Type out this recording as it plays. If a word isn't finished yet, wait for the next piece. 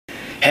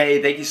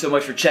Hey, thank you so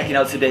much for checking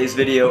out today's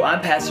video.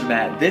 I'm Pastor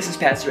Matt, this is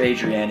Pastor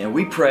Adrian, and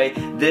we pray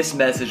this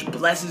message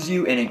blesses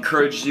you and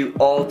encourages you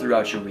all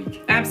throughout your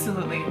week.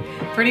 Absolutely.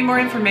 For any more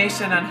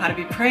information on how to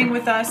be praying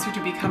with us or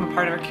to become a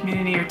part of our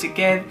community or to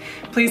give,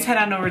 please head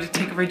on over to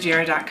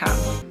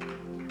takeoverjr.com.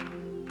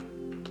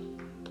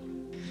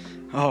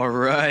 All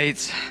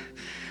right.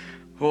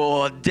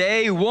 Well,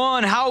 day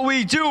one, how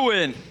we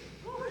doing?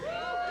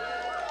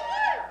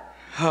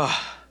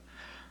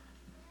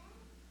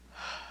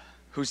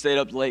 Who stayed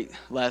up late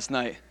last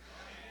night?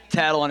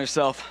 Tattle on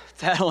yourself.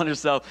 Tattle on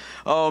yourself.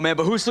 Oh, man,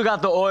 but who still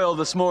got the oil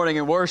this morning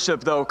in worship,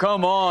 though?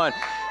 Come on.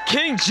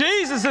 King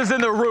Jesus is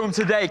in the room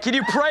today. Can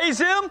you praise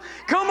him?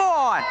 Come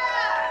on.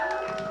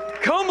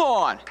 Come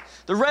on.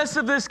 The rest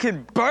of this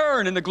can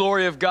burn in the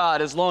glory of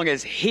God as long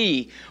as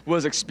he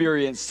was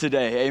experienced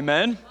today.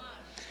 Amen?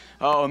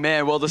 Oh,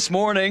 man. Well, this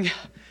morning,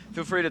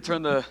 feel free to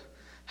turn the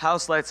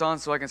house lights on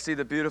so I can see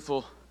the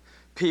beautiful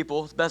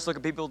people, the best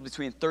looking people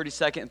between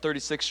 32nd and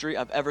 36th Street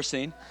I've ever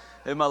seen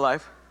in my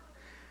life.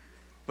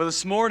 But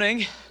this morning,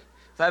 if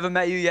I haven't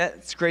met you yet,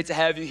 it's great to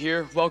have you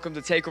here. Welcome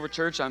to Takeover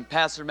Church. I'm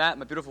Pastor Matt,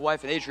 my beautiful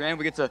wife, and Adrienne.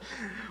 We get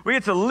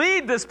to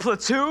lead this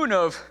platoon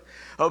of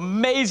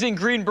amazing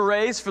Green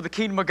Berets for the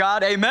kingdom of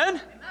God.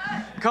 Amen?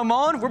 Amen. Come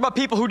on. We're about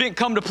people who didn't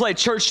come to play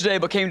church today,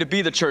 but came to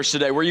be the church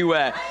today. Where you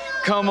at?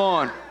 Come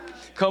on.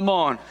 Come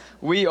on.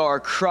 We are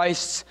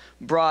Christ's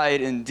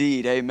bride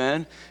indeed,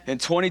 amen?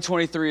 And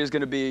 2023 is going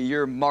to be a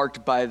year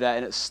marked by that,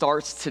 and it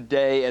starts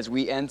today as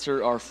we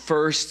enter our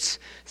first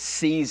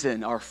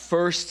season.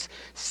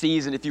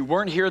 If you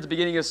weren't here at the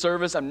beginning of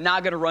service, I'm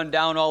not going to run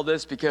down all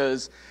this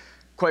because,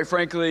 quite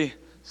frankly,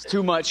 it's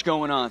too much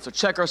going on. So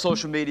check our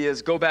social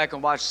medias, go back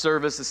and watch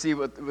service to see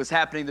what was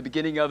happening at the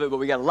beginning of it, but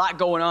we got a lot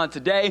going on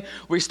today.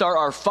 We start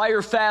our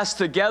fire fast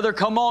together.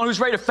 Come on, who's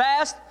ready to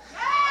fast?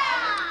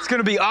 It's going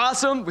to be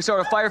awesome. We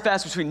start a fire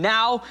fast between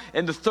now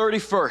and the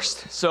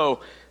 31st.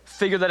 So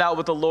figure that out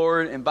with the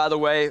Lord. And by the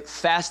way,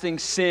 fasting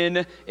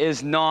sin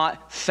is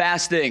not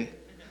fasting.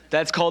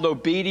 That's called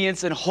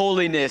obedience and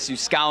holiness, you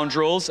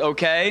scoundrels,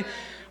 okay?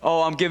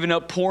 Oh, I'm giving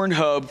up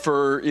Pornhub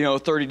for,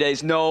 30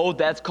 days. No,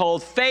 that's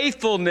called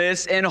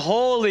faithfulness and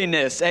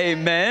holiness.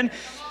 Amen.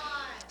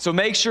 So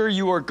make sure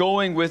you are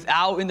going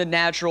without in the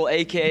natural,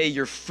 aka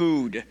your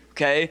food,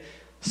 okay?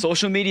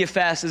 Social media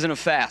fast isn't a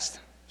fast.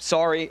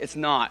 Sorry, it's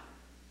not.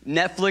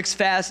 Netflix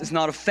fast is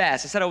not a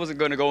fast. I said I wasn't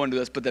going to go into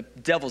this, but the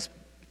devil's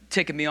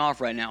ticking me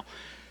off right now.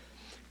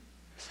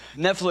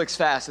 Netflix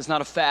fast is not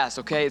a fast,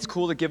 okay? It's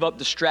cool to give up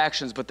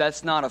distractions, but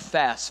that's not a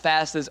fast.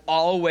 Fast is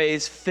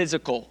always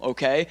physical,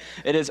 okay?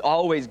 It is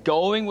always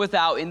going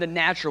without in the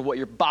natural what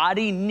your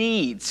body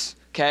needs,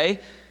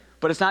 okay?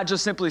 But it's not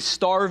just simply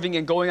starving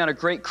and going on a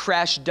great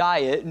crash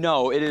diet.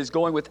 No, it is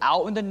going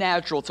without in the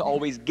natural to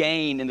always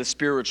gain in the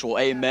spiritual.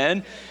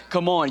 Amen?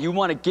 Come on, you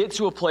want to get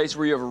to a place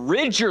where you have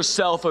rid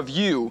yourself of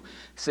you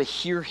to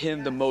hear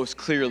him the most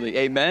clearly.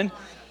 Amen?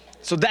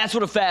 So that's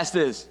what a fast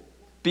is.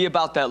 Be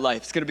about that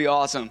life. It's going to be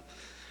awesome.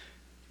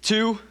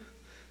 2,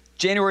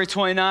 January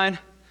 29,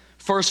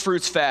 first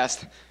fruits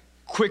fast.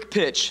 Quick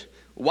pitch.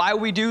 Why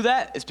we do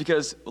that is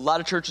because a lot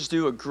of churches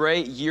do a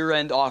great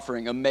year-end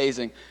offering.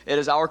 Amazing. It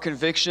is our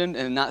conviction,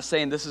 and I'm not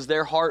saying this is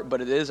their heart, but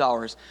it is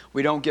ours.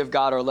 We don't give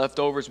God our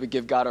leftovers. We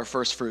give God our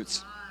first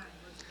fruits.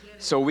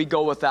 So we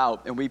go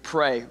without, and we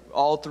pray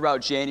all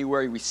throughout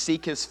January. We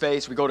seek his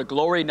face. We go to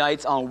Glory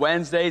Nights on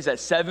Wednesdays at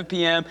 7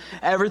 p.m.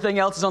 Everything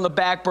else is on the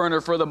back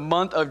burner for the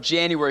month of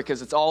January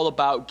because it's all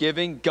about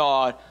giving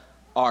God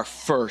our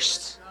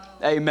first.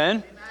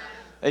 Amen?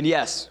 And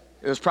yes,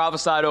 it was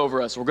prophesied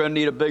over us. We're going to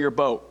need a bigger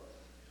boat.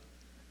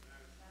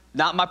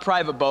 Not my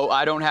private boat.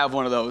 I don't have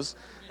one of those.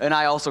 And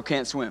I also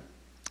can't swim.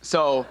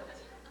 So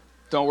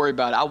don't worry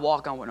about it. I'll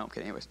walk on one. No, I'm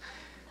kidding. Anyways.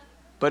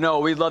 But no,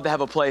 we'd love to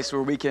have a place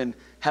where we can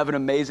have an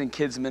amazing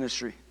kids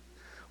ministry.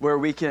 Where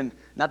we can,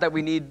 not that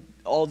we need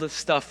all this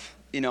stuff,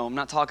 I'm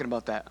not talking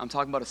about that. I'm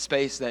talking about a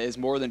space that is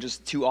more than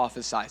just 2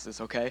 office sizes,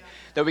 okay?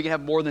 That we can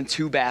have more than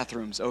 2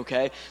 bathrooms,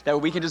 okay?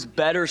 That we can just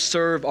better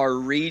serve our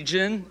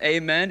region,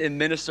 amen, and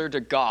minister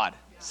to God.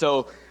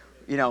 So,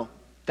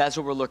 that's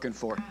what we're looking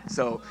for.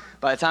 So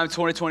by the time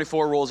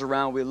 2024 rolls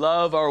around, we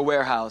love our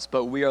warehouse,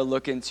 but we are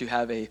looking to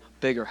have a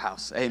bigger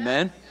house.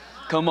 Amen?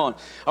 Come on.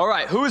 All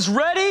right, who's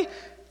ready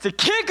to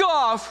kick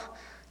off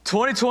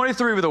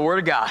 2023 with the Word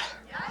of God?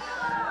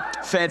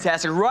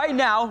 Fantastic. Right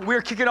now,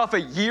 we're kicking off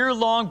a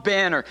year-long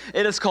banner.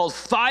 It is called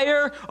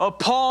Fire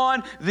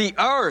Upon the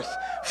Earth.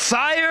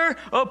 Fire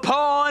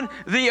upon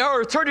the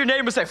earth. Turn to your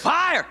neighbor and say,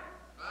 fire.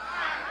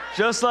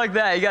 Just like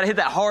that. You got to hit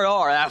that hard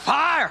R. That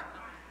fire.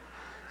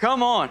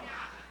 Come on.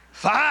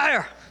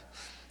 Fire!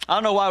 I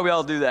don't know why we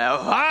all do that.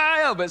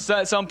 Fire! But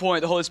at some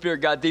point, the Holy Spirit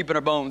got deep in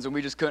our bones, and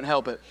we just couldn't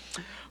help it.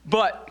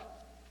 But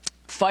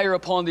fire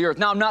upon the earth.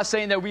 Now, I'm not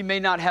saying that we may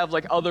not have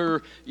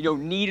other,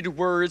 needed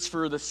words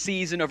for the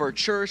season of our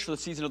church, for the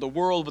season of the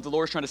world, but the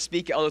Lord's trying to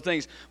speak other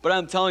things. But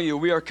I'm telling you,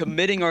 we are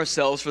committing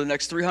ourselves for the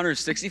next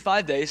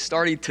 365 days,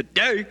 starting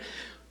today,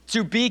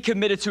 to be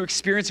committed to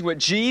experiencing what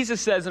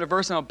Jesus says in a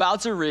verse I'm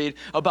about to read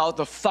about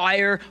the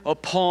fire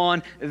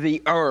upon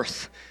the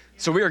earth.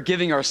 So we are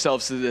giving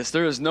ourselves to this.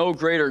 There is no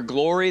greater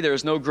glory. There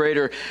is no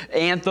greater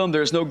anthem.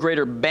 There is no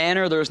greater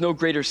banner. There is no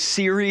greater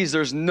series.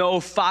 There's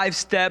no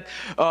 5-step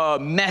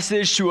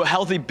message to a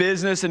healthy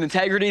business and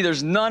integrity.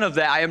 There's none of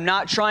that. I am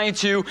not trying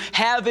to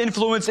have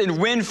influence and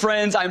win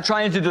friends. I'm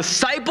trying to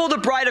disciple the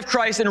bride of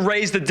Christ and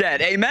raise the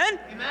dead. Amen?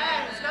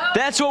 Amen.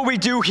 That's what we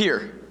do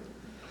here.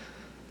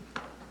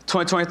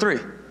 2023.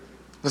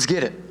 Let's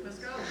get it. Let's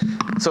go.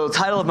 So the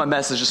title of my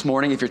message this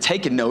morning, if you're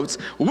taking notes,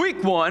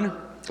 week 1.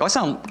 Oh, I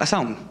sound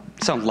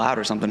loud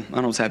or something. I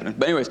don't know what's happening.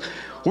 But anyways,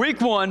 week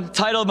 1,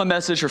 title of my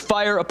message, for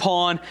fire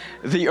upon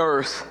the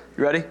earth.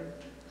 You ready?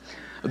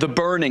 The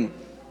burning.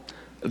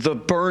 The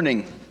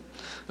burning.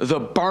 The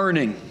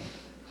burning.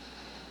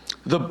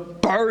 The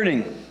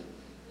burning.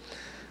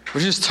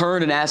 Would you just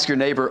turn and ask your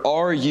neighbor,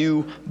 are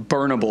you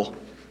burnable?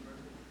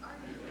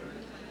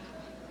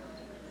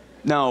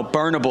 No,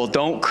 burnable.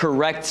 Don't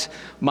correct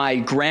my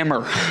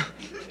grammar.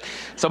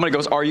 Somebody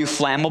goes, are you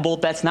flammable?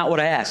 That's not what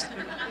I asked.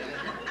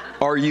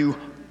 Are you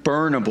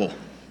burnable?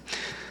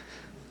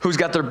 Who's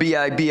got their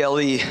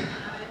Bible?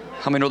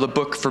 How many know the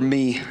book for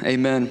me?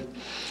 Amen.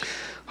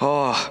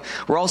 Oh,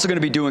 we're also going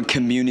to be doing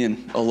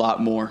communion a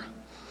lot more.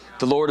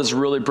 The Lord has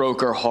really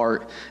broke our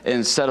heart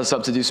and set us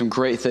up to do some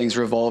great things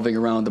revolving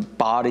around the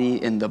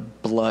body and the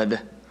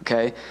blood.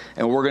 Okay?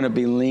 And we're going to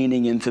be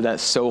leaning into that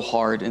so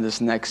hard in this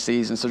next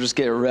season. So just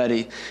get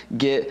ready.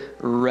 Get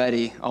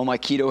ready. All my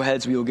keto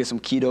heads, we will get some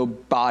keto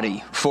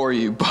body for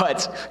you.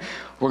 But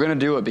we're going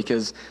to do it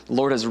because the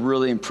Lord has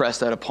really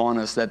impressed that upon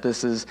us, that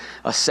this is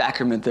a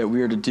sacrament that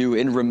we are to do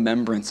in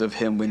remembrance of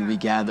Him when we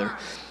gather.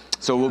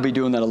 So we'll be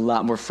doing that a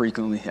lot more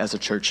frequently as a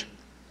church.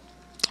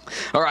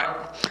 All right,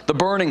 the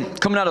burning,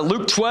 coming out of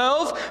Luke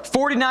 12,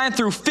 49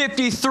 through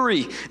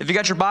 53. If you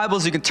got your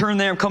Bibles, you can turn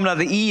there. I'm coming out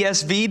of the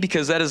ESV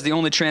because that is the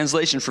only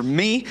translation for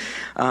me.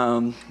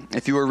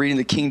 If you were reading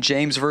the King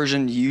James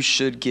Version, you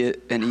should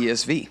get an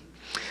ESV.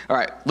 All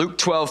right, Luke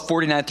 12,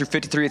 49 through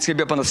 53. It's going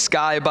to be up on the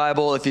Sky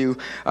Bible if you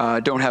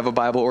don't have a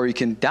Bible, or you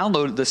can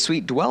download the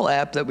Sweet Dwell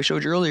app that we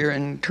showed you earlier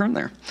and turn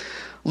there.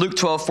 Luke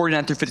 12,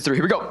 49 through 53.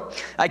 Here we go.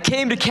 I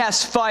came to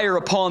cast fire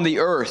upon the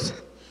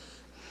earth,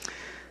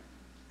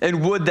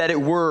 and would that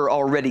it were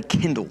already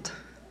kindled.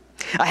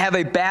 I have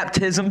a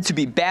baptism to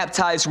be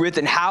baptized with,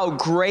 and how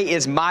great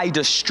is my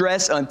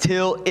distress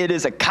until it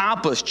is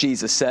accomplished,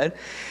 Jesus said.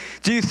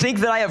 Do you think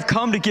that I have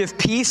come to give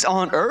peace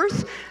on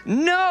earth?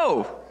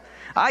 No,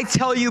 I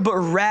tell you, but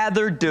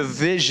rather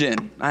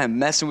division. I am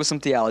messing with some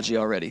theology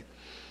already.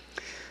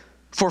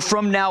 For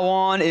from now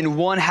on, in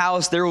one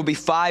house there will be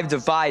 5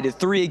 divided,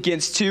 3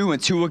 against 2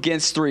 and 2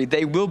 against 3.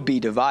 They will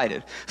be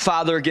divided.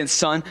 Father against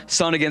son,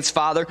 son against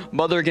father,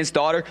 mother against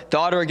daughter,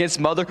 daughter against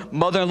mother,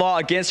 mother-in-law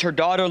against her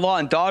daughter-in-law,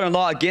 and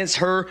daughter-in-law against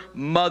her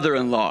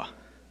mother-in-law.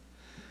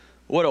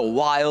 What a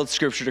wild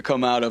scripture to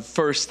come out of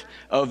first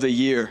of the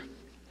year.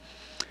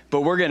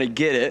 But we're going to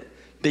get it.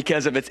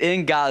 Because if it's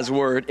in God's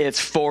word, it's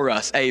for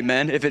us.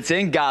 Amen. If it's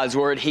in God's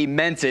word, He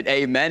meant it.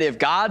 Amen. If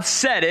God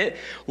said it,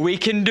 we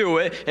can do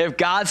it. If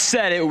God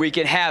said it, we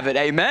can have it.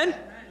 Amen.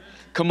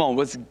 Come on,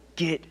 let's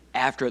get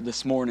after it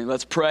this morning.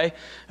 Let's pray.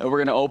 And we're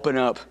going to open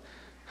up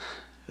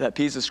that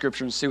piece of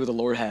scripture and see what the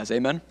Lord has.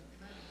 Amen.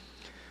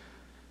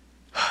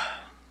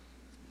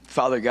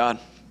 Father God.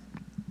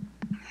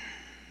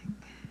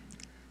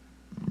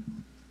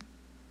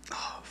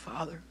 Oh,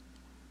 Father.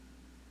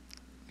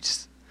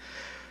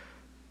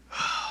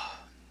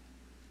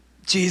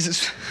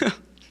 Jesus.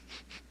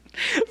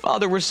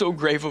 Father, we're so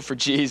grateful for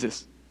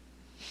Jesus.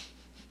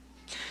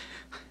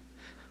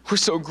 We're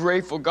so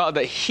grateful, God,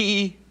 that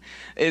He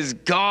is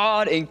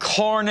God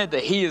incarnate,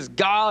 that He is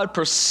God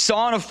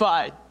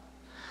personified.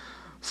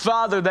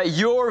 Father, that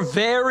your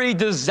very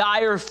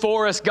desire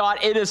for us, God,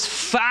 it is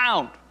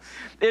found.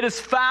 It is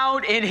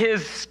found in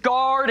His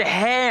scarred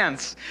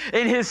hands,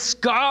 in His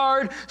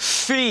scarred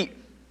feet,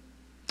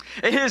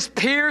 in His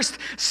pierced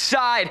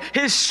side,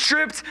 His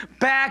stripped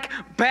back,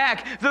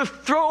 the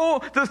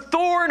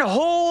thorn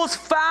holes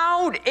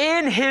found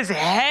in His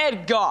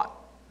head, God.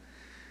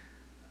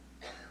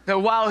 That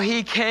while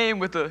He came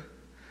with a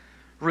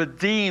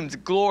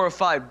redeemed,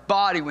 glorified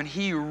body, when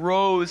He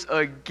rose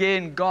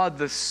again, God,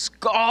 the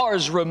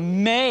scars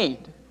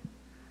remained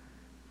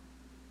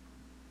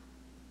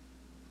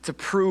to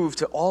prove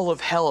to all of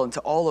hell and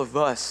to all of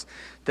us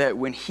that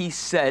when He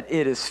said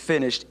it is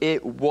finished,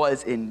 it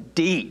was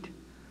indeed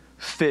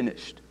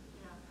finished.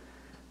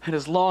 And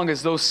as long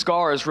as those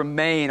scars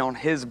remain on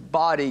His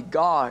body,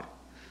 God,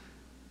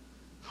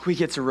 we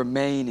get to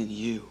remain in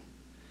You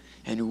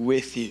and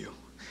with You.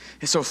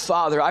 And so,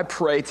 Father, I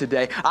pray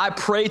today,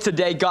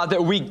 God,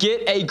 that we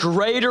get a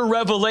greater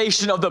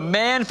revelation of the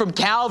man from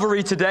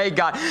Calvary today,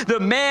 God. The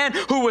man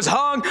who was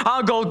hung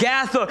on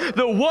Golgotha.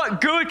 The what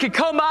good could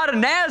come out of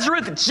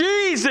Nazareth?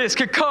 Jesus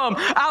could come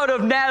out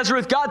of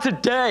Nazareth. God,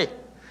 today,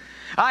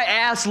 I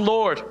ask,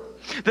 Lord,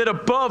 that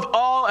above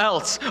all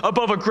else,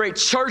 above a great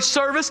church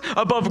service,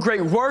 above a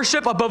great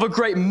worship, above a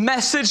great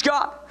message,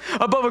 God,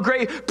 above a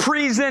great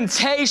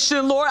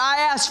presentation, Lord, I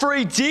ask for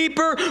a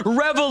deeper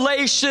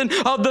revelation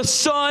of the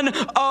Son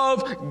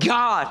of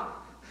God.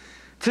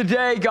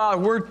 Today,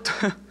 God,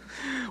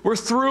 we're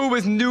through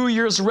with New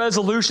Year's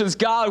resolutions.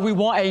 God, we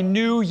want a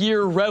New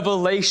Year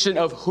revelation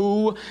of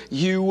who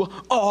you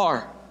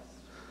are.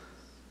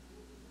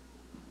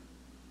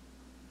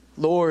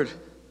 Lord,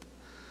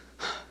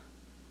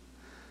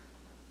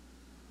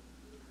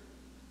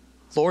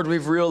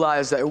 we've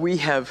realized that we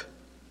have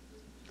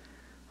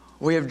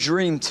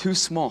dreamed too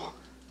small.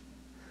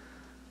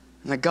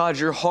 And that, God,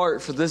 your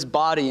heart for this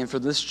body and for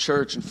this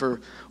church and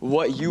for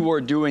what you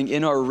are doing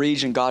in our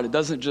region, God, it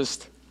doesn't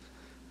just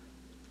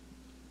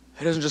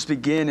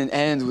begin and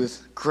end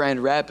with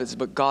Grand Rapids,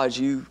 but God,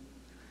 you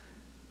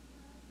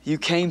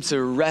came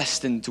to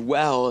rest and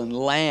dwell and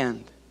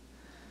land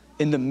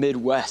in the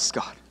Midwest,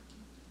 God.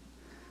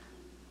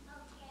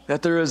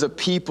 That there is a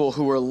people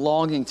who are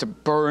longing to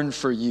burn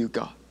for you,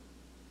 God.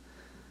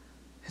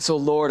 And so,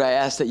 Lord, I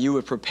ask that you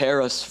would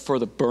prepare us for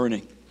the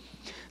burning,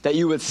 that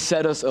you would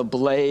set us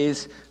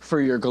ablaze for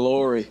your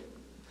glory,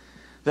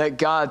 that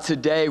God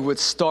today would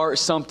start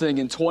something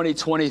in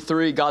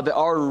 2023, God, that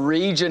our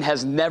region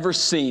has never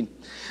seen,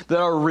 that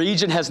our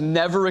region has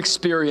never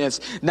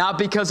experienced, not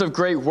because of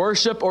great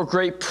worship or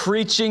great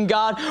preaching,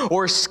 God,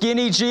 or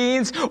skinny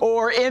jeans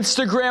or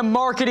Instagram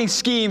marketing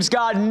schemes,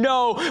 God,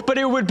 no, but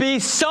it would be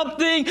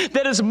something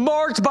that is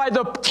marked by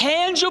the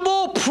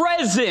tangible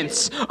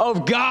presence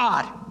of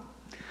God.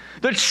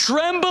 The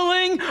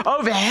trembling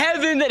of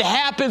heaven that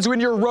happens when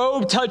your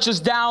robe touches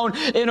down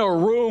in a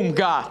room,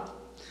 God.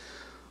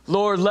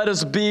 Lord, let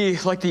us be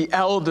like the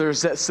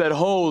elders that said,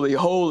 holy,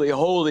 holy,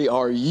 holy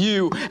are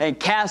you, and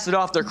casted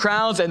off their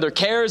crowns and their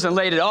cares and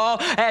laid it all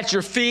at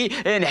your feet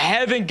in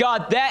heaven.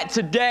 God, that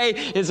today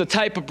is the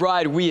type of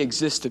bride we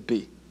exist to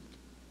be.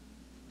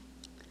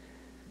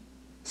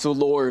 So,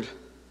 Lord,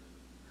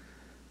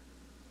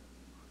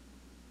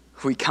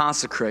 we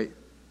consecrate,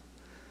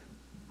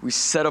 we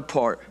set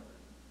apart,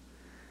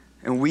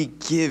 and we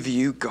give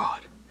you,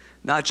 God,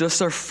 not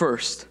just our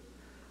first,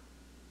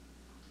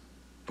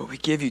 but we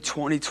give you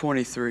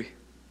 2023.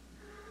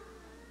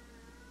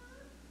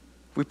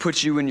 We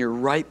put you in your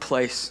right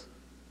place.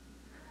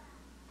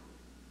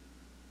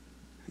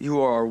 You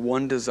are our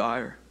one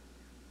desire.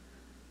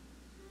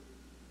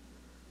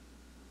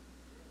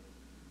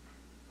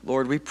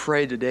 Lord, we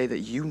pray today that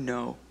you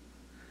know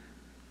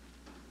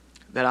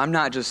that I'm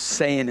not just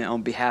saying it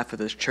on behalf of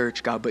this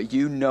church, God, but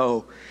you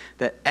know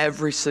that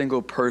every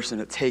single person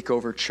at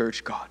Takeover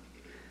Church, God,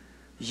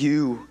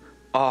 you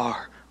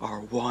are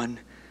our one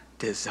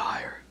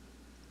desire.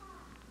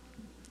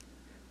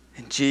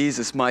 In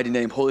Jesus' mighty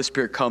name, Holy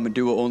Spirit, come and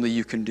do what only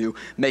you can do.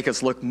 Make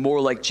us look more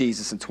like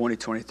Jesus in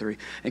 2023.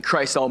 In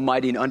Christ's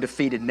almighty and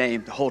undefeated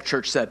name, the whole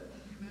church said.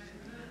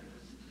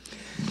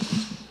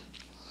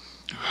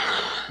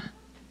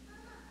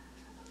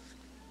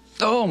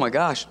 Oh my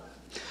gosh.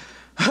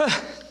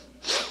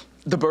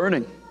 The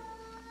burning.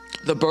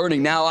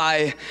 Now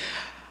I'm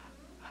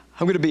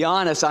going to be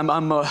honest.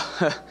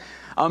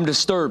 I'm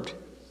disturbed,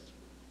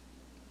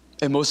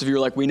 and most of you are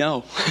like, we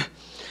know,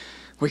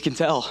 we can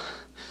tell.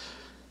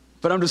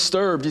 But I'm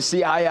disturbed. You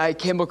see, I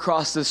came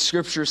across this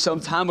scripture some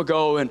time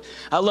ago, and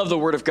I love the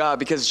Word of God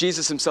because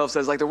Jesus himself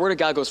says, like, the Word of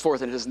God goes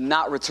forth and it does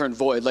not return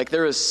void. Like,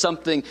 there is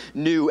something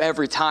new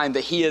every time,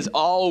 that he is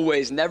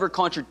always never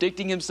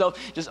contradicting himself,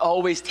 just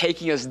always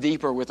taking us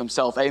deeper with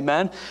himself.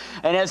 Amen?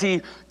 And as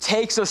he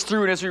takes us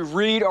through and as we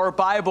read our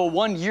Bible,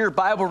 1 year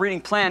Bible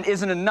reading plan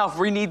isn't enough.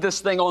 We need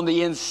this thing on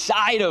the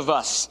inside of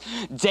us.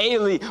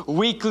 Daily,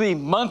 weekly,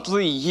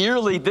 monthly,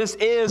 yearly. This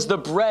is the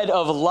bread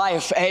of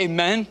life.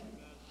 Amen?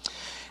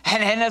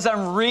 And as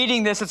I'm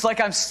reading this, it's like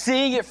I'm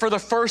seeing it for the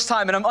first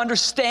time, and I'm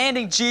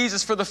understanding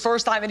Jesus for the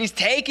first time, and he's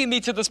taking me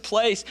to this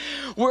place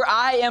where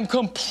I am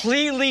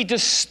completely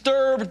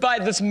disturbed by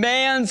this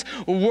man's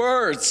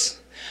words.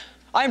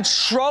 I'm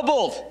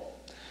troubled.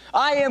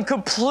 I am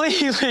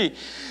completely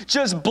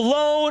just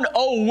blown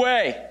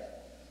away.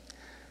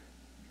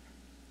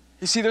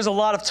 You see, there's a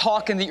lot of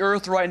talk in the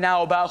earth right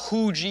now about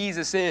who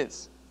Jesus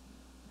is,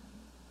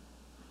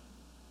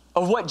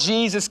 of what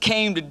Jesus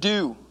came to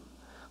do,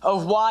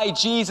 of why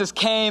Jesus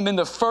came in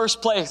the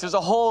first place. There's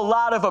a whole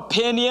lot of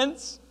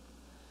opinions.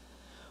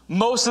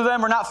 Most of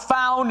them are not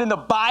found in the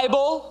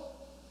Bible.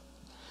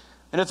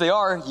 And if they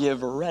are, you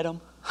ever read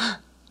them?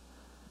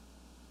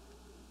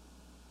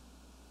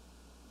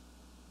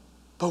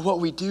 But what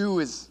we do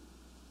is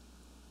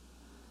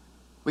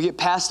we get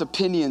past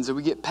opinions, and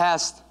we get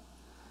past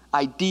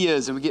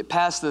ideas, and we get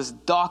past this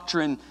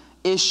doctrine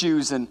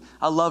issues. And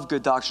I love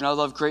good doctrine. I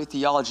love great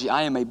theology.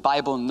 I am a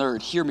Bible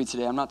nerd. Hear me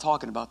today. I'm not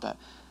talking about that.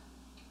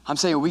 I'm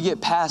saying we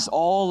get past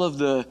all of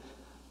the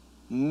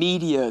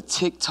media,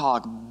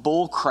 TikTok,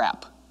 bull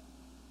crap.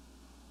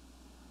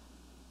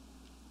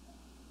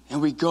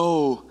 And we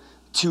go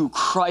to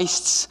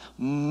Christ's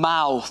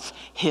mouth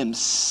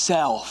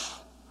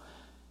himself.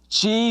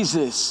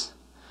 Jesus,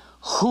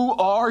 who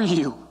are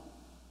you?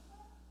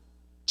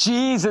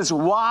 Jesus,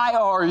 why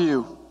are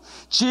you?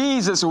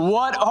 Jesus,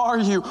 what are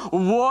you?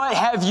 What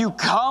have you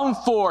come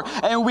for?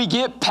 And we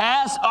get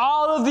past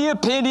all of the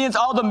opinions,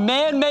 all the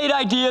man-made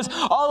ideas,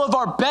 all of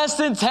our best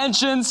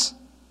intentions,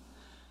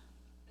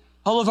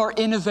 all of our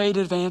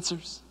innovative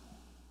answers.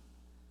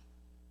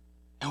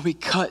 And we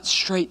cut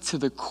straight to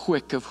the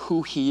quick of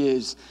who he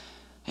is.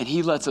 And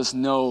he lets us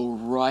know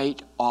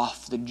right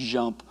off the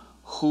jump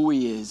who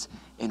he is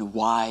and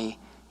why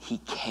he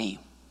came.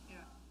 Yeah.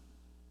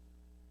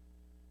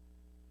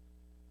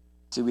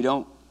 See, we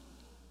don't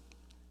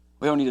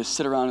need to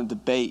sit around and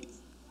debate.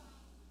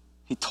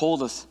 He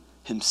told us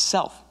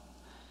himself.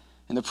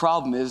 And the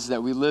problem is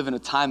that we live in a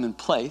time and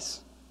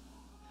place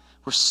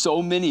where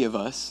so many of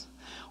us,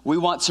 we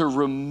want to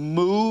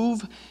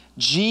remove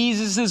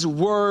Jesus'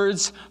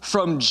 words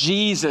from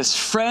Jesus.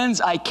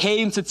 Friends, I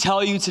came to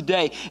tell you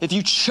today, if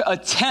you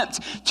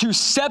attempt to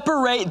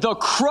separate the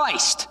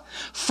Christ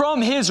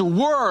from his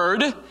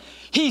word,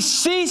 he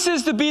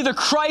ceases to be the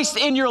Christ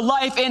in your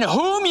life, and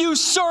whom you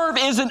serve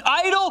is an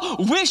idol,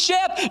 wish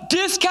app,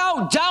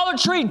 discount,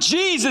 idolatry,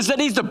 Jesus that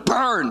needs to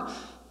burn.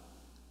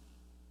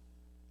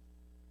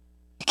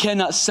 You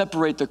cannot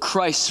separate the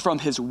Christ from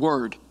his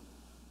word.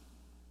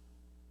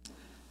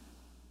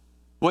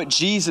 What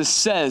Jesus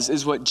says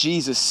is what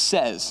Jesus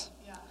says.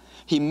 Yeah.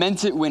 He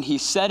meant it when he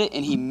said it,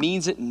 and he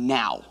means it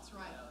now. That's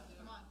right.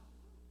 Come on.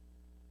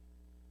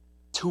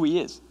 It's who he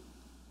is.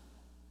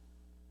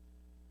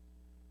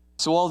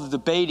 So all the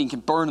debating can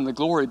burn in the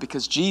glory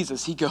because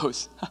Jesus, he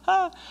goes,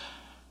 I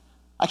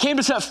came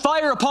to set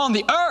fire upon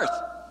the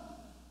earth.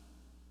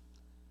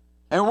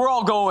 And we're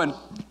all going,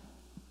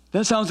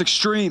 that sounds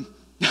extreme.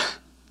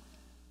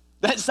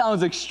 That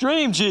sounds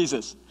extreme,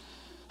 Jesus.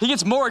 He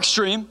gets more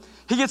extreme.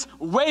 He gets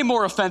way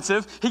more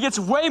offensive. He gets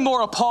way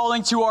more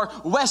appalling to our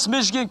West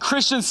Michigan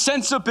Christian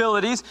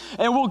sensibilities.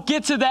 And we'll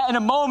get to that in a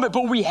moment.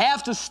 But we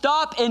have to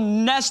stop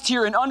and nest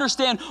here and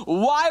understand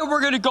why we're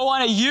going to go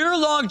on a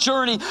year-long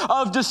journey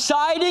of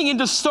deciding and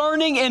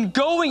discerning and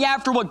going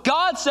after what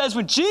God says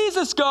when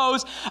Jesus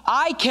goes,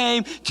 I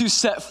came to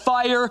set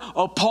fire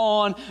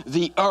upon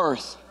the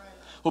earth.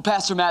 Well,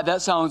 Pastor Matt,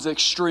 that sounds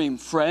extreme.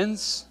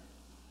 Friends,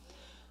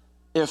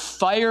 if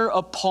fire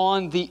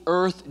upon the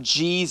earth,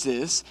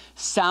 Jesus,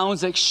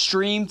 sounds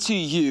extreme to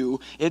you,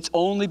 it's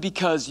only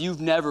because you've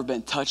never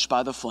been touched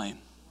by the flame.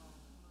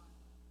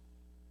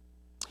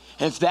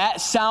 If that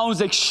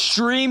sounds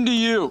extreme to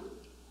you,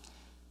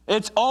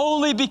 it's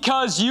only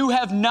because you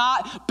have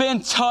not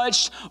been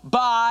touched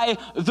by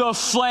the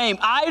flame.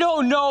 I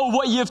don't know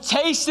what you've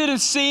tasted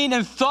and seen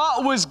and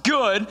thought was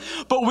good,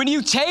 but when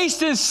you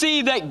taste and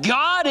see that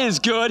God is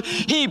good,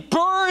 he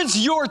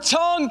burns your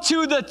tongue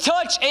to the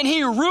touch and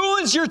he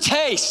ruins your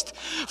taste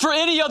for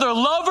any other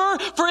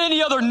lover, for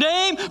any other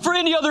name, for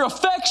any other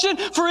affection,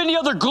 for any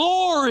other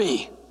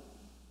glory.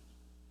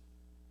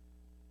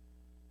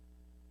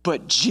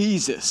 But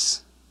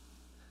Jesus,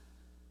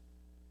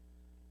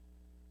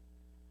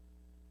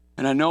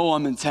 and I know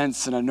I'm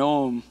intense, and I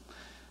know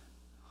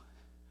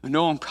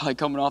I'm probably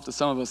coming off to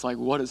some of us like,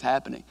 what is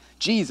happening?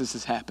 Jesus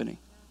is happening.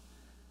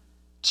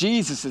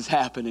 Jesus is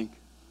happening.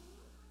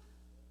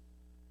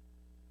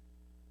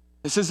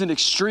 This isn't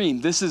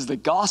extreme. This is the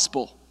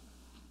gospel.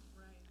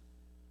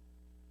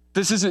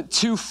 This isn't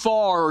too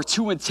far or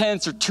too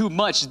intense or too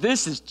much.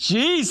 This is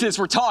Jesus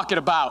we're talking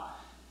about.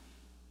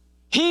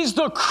 He's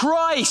the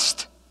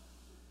Christ.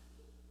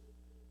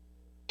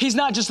 He's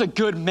not just a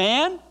good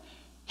man.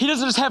 He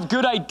doesn't just have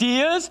good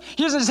ideas.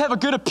 He doesn't just have a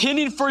good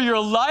opinion for your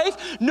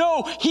life.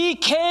 No, he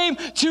came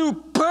to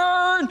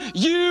burn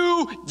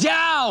you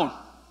down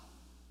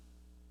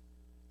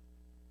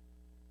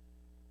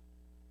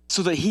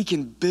so that he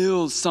can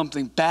build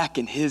something back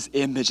in his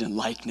image and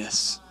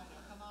likeness.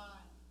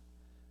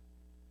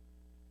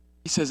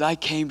 He says, I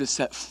came to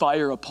set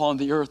fire upon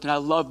the earth. And I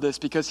love this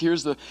because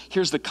here's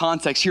the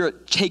context. Here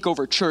at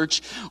Takeover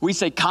Church, we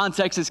say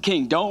context is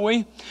king, don't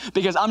we?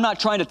 Because I'm not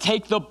trying to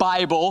take the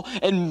Bible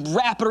and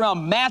wrap it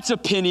around Matt's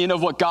opinion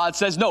of what God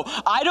says. No,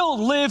 I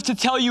don't live to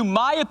tell you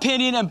my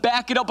opinion and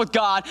back it up with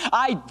God.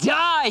 I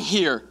die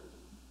here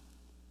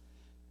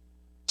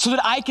so that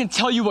I can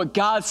tell you what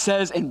God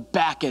says and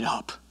back it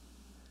up.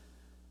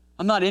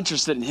 I'm not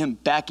interested in him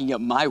backing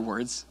up my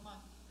words.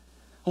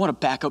 I want to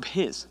back up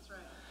his.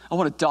 I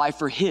want to die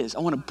for his.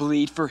 I want to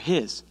bleed for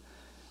his.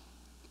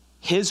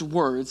 His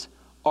words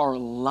are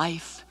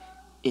life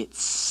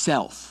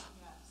itself.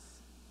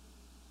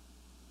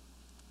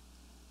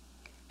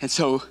 And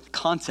so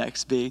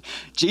context being,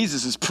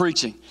 Jesus is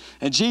preaching,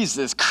 and Jesus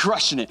is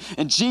crushing it,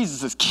 and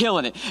Jesus is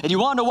killing it. And you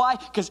want to know why?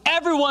 Because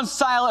everyone's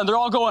silent, and they're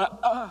all going,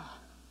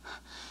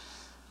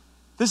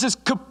 This is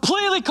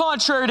completely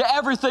contrary to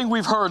everything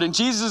we've heard. And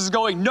Jesus is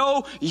going,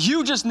 no,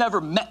 you just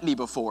never met me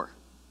before.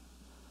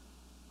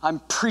 I'm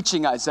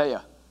preaching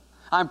Isaiah.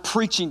 I'm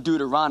preaching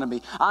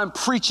Deuteronomy. I'm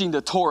preaching the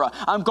Torah.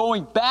 I'm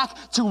going back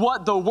to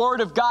what the Word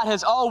of God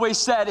has always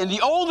said. And the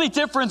only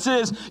difference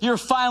is you're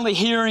finally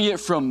hearing it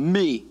from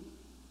me.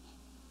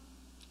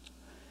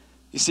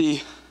 You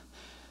see,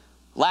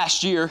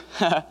 last year,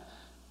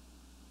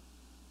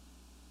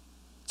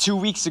 2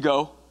 weeks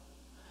ago,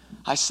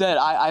 I said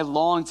I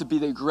long to be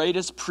the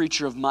greatest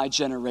preacher of my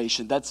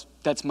generation. That's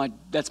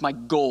my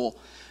goal.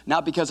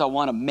 Not because I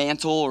want a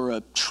mantle or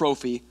a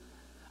trophy.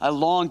 I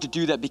long to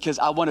do that because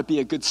I want to be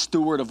a good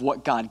steward of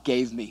what God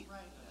gave me.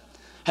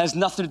 has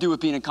nothing to do with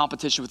being in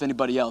competition with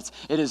anybody else.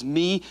 It is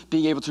me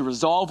being able to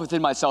resolve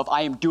within myself,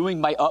 I am doing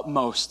my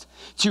utmost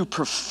to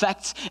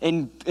perfect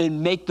and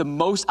make the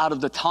most out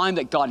of the time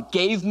that God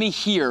gave me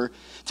here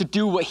to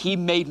do what he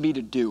made me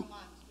to do. Come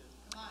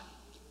on.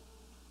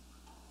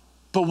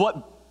 But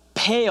what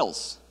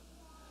pales,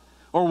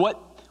 or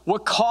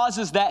what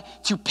causes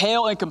that to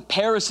pale in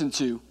comparison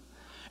to,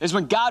 is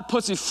when God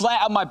puts me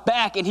flat on my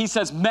back and he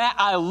says, Matt,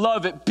 I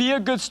love it. Be a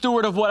good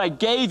steward of what I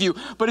gave you.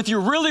 But if you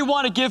really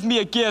want to give me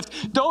a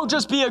gift, don't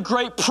just be a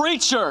great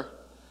preacher.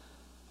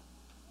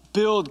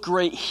 Build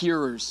great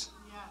hearers.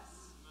 Yes.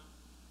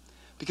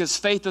 Because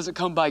faith doesn't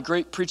come by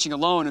great preaching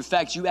alone. In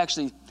fact, you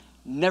actually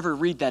never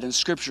read that in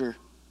Scripture.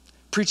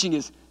 Preaching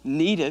is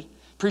needed.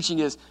 Preaching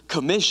is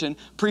commissioned.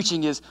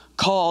 Preaching is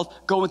called.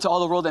 Go into all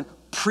the world and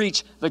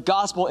preach the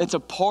gospel. It's a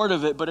part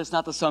of it, but it's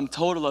not the sum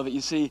total of it.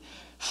 You see,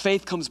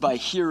 faith comes by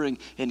hearing,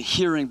 and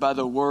hearing by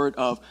the word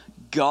of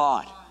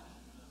God.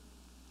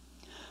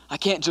 I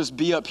can't just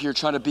be up here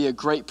trying to be a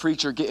great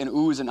preacher getting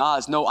oohs and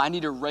ahs. No, I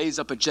need to raise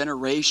up a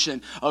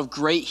generation of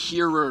great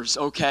hearers,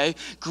 okay?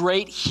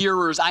 Great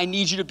hearers. I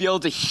need you to be able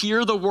to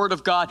hear the word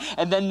of God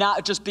and then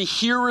not just be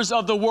hearers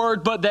of the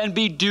word, but then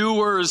be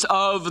doers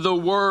of the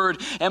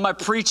word. Am I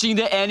preaching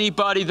to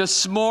anybody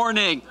this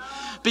morning?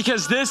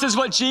 Because this is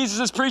what Jesus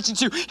is preaching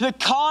to. The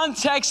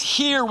context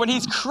here when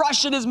he's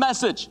crushing his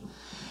message,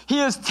 he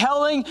is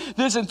telling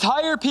this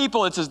entire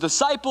people, it's his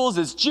disciples,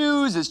 his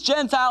Jews, his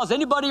Gentiles,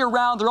 anybody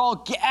around, they're all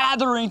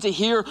gathering to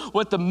hear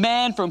what the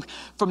man from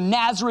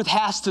Nazareth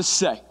has to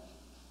say.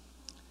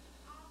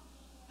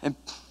 And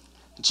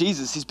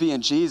Jesus, he's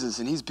being Jesus,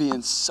 and he's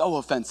being so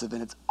offensive,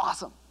 and it's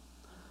awesome.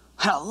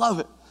 And I love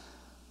it.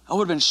 I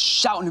would have been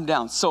shouting him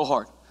down so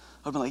hard. I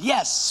would have been like,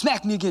 yes,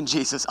 smack me again,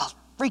 Jesus. I'll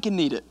freaking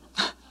need it.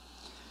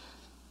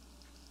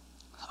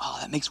 Oh,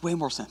 that makes way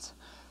more sense.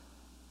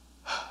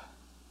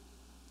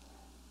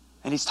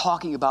 And he's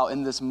talking about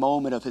in this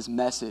moment of his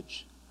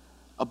message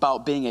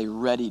about being a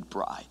readied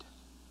bride.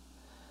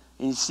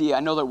 And you see, I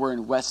know that we're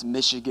in West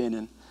Michigan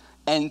and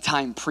end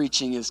time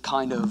preaching is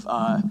kind of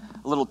a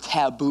little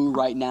taboo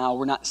right now.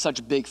 We're not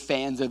such big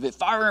fans of it.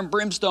 Fire and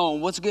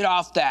brimstone, let's get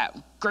off that.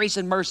 Grace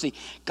and mercy.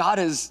 God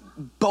is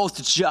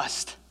both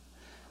just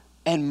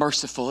and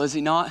merciful, is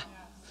he not?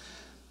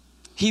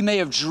 He may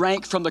have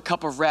drank from the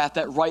cup of wrath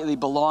that rightly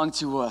belonged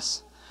to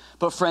us.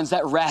 But friends,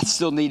 that wrath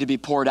still needed to be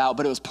poured out,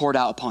 but it was poured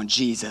out upon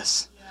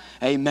Jesus.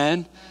 Yeah.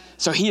 Amen?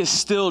 So he is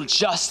still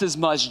just as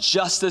much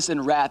justice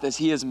and wrath as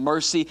he is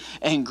mercy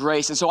and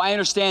grace. And so I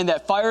understand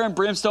that fire and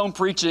brimstone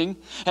preaching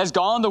has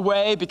gone the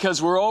way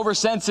because we're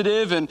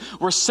oversensitive and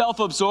we're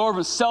self-absorbed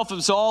and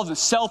self-absolved and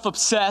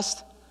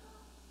self-obsessed.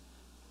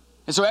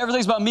 And so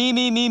everything's about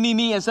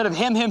me, instead of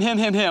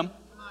him.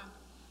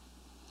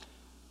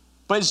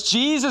 But it's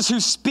Jesus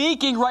who's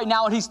speaking right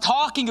now, and he's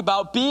talking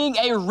about being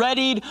a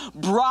readied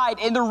bride.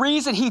 And the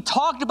reason he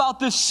talked about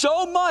this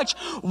so much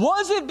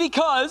wasn't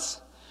because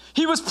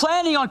he was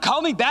planning on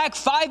coming back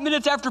 5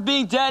 minutes after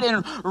being dead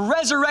and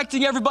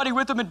resurrecting everybody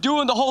with him and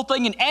doing the whole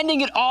thing and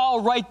ending it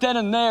all right then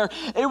and there.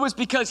 It was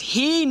because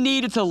he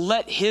needed to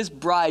let his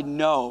bride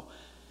know,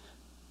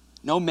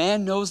 no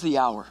man knows the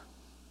hour.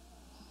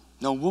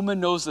 No woman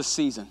knows the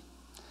season.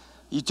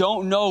 You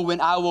don't know when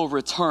I will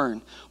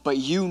return, but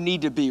you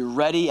need to be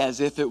ready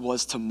as if it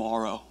was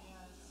tomorrow.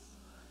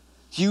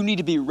 Yes. You need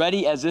to be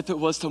ready as if it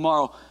was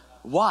tomorrow.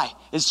 Why?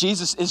 Is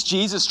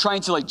Jesus trying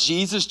to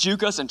Jesus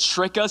juke us and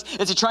trick us?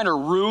 Is he trying to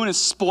ruin and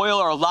spoil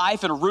our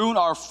life and ruin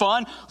our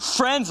fun?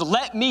 Friends,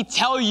 let me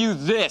tell you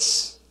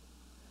this.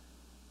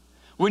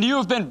 When you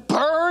have been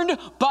burned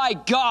by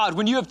God,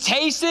 when you have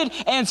tasted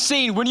and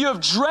seen, when you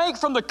have drank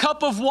from the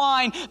cup of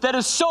wine that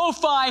is so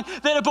fine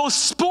that it both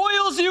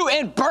spoils you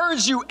and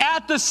burns you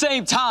at the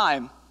same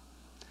time,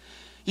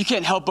 you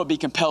can't help but be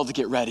compelled to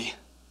get ready.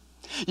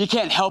 You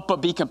can't help but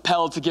be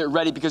compelled to get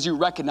ready because you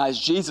recognize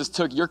Jesus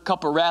took your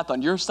cup of wrath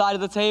on your side of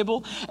the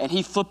table and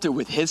he flipped it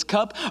with his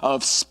cup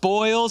of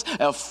spoils,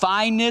 of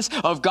fineness,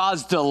 of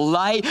God's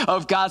delight,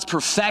 of God's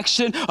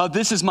perfection, of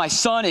this is my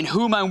son in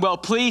whom I'm well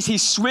pleased. He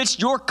switched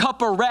your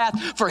cup of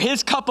wrath for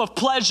his cup of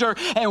pleasure,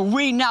 and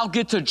we now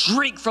get to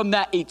drink from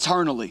that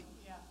eternally.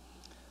 Yeah.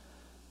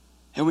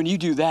 And when you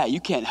do that, you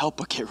can't help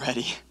but get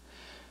ready.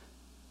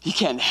 You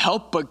can't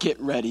help but get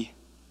ready.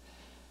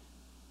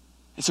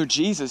 And so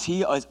Jesus,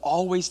 he is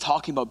always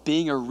talking about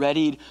being a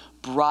readied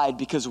bride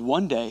because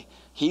one day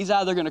he's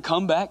either going to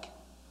come back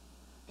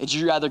and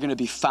you're either going to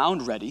be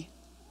found ready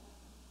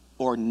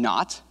or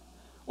not,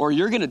 or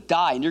you're going to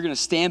die and you're going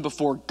to stand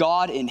before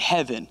God in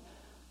heaven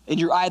and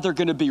you're either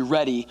going to be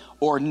ready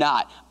or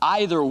not.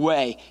 Either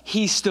way,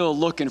 he's still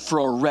looking for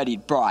a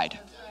readied bride.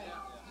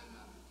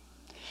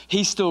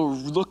 He's still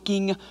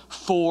looking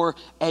for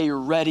a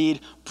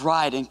readied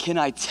bride. And can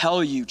I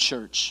tell you,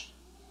 church,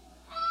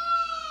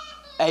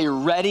 a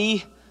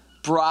ready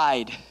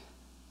bride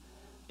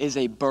is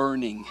a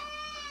burning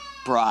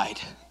bride.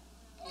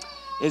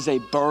 Is a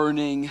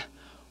burning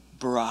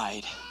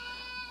bride.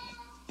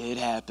 It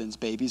happens.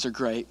 Babies are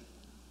great.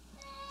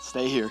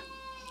 Stay here.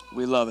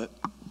 We love it.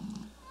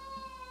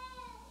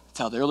 It's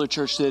how the early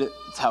church did it.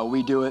 It's how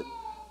we do it.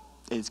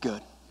 is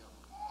good.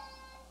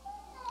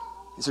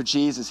 And so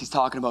Jesus, he's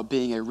talking about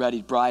being a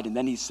ready bride, and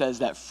then he says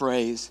that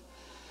phrase.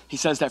 He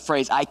says that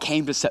phrase, I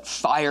came to set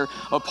fire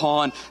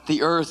upon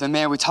the earth. And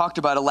man, we talked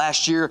about it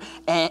last year,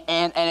 and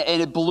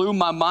it blew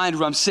my mind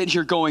where I'm sitting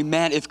here going,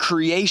 man, if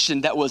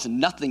creation that was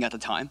nothing at the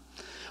time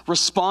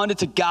responded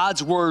to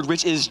God's word,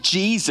 which is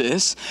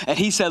Jesus, and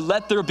he said,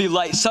 let there be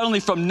light.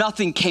 Suddenly from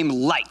nothing came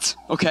light,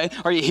 okay?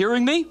 Are you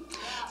hearing me?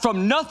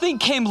 From nothing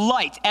came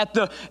light at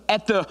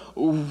the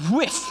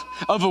whiff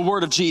of a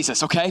word of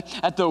Jesus, okay?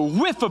 At the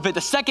whiff of it,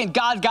 the second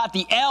God got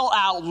the L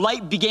out,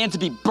 light began to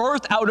be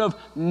birthed out of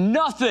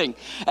nothing.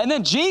 And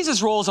then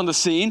Jesus rolls on the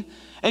scene,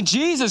 and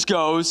Jesus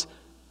goes,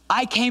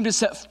 I came to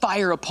set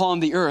fire upon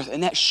the earth.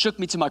 And that shook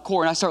me to my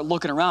core, and I start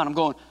looking around. I'm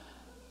going,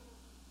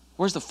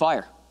 where's the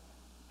fire?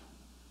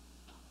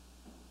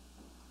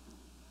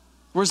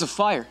 Where's the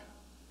fire?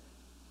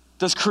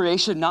 Does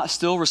creation not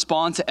still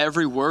respond to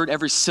every word,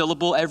 every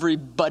syllable, every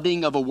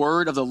budding of a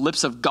word of the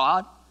lips of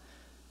God?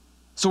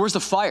 So where's the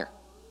fire?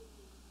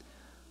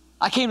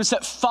 I came to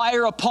set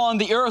fire upon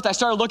the earth. I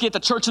started looking at the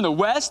church in the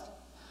west.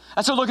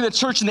 I started looking at the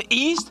church in the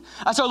east.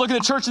 I started looking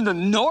at the church in the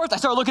north. I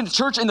started looking at the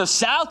church in the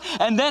south.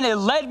 And then it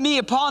led me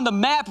upon the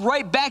map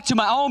right back to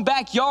my own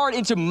backyard,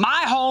 into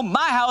my home,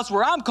 my house,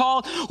 where I'm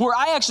called, where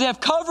I actually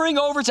have covering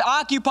over to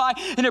occupy.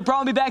 And it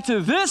brought me back to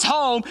this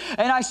home.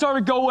 And I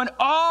started going,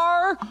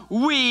 are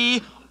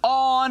we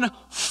on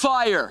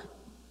fire?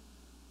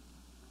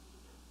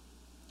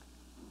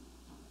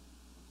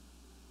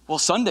 Well,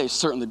 Sundays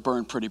certainly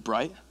burn pretty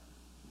bright.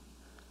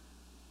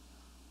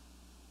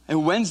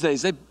 And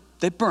Wednesdays,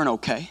 they burn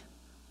okay.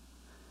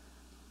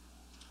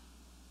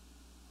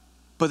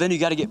 But then you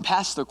got to get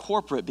past the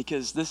corporate,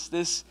 because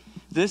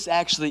this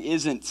actually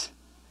isn't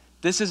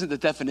the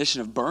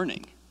definition of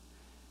burning.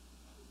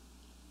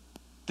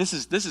 This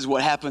is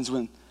what happens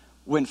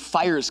when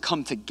fires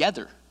come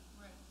together.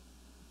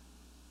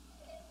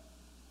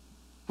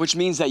 Which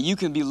means that you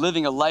can be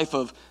living a life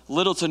of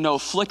little to no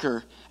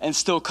flicker and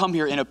still come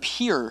here and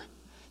appear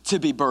to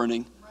be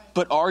burning.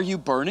 But are you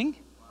burning?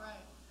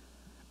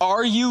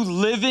 Are you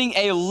living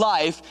a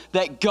life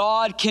that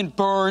God can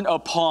burn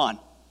upon?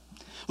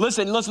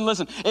 Listen.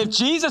 If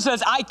Jesus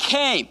says, I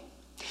came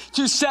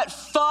to set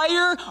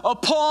fire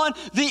upon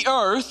the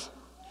earth,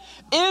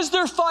 is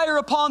there fire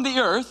upon the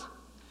earth?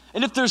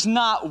 And if there's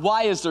not,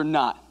 why is there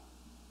not?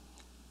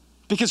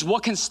 Because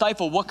what can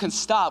stifle, what can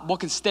stop, what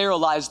can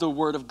sterilize the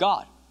word of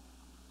God?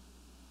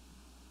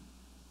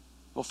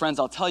 Well, friends,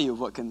 I'll tell you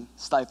what can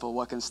stifle,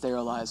 what can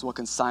sterilize, what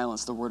can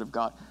silence the word of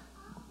God.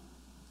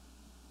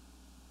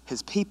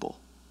 His people.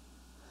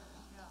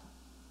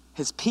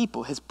 His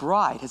people, his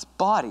bride, his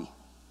body.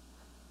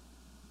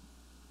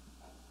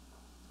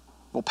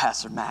 Well,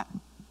 Pastor Matt.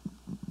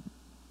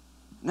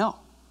 No.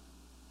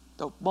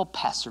 Well,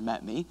 Pastor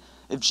Matt, me.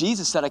 If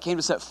Jesus said, I came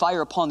to set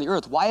fire upon the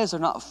earth, why is there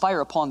not a fire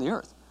upon the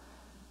earth?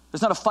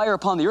 There's not a fire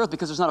upon the earth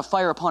because there's not a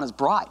fire upon his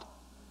bride.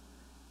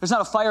 There's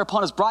not a fire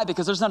upon his bride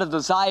because there's not a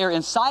desire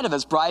inside of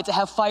his bride to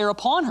have fire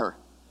upon her.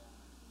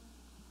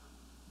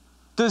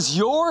 Does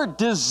your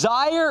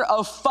desire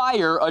of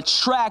fire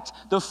attract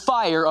the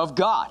fire of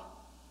God?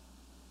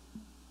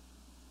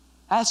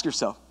 Ask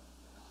yourself.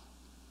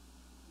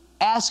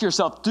 Ask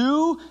yourself,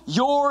 do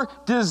your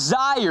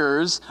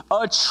desires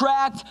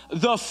attract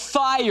the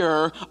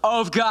fire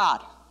of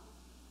God?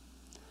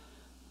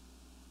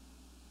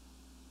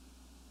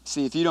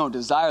 See, if you don't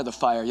desire the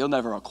fire, you'll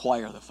never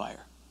acquire the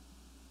fire.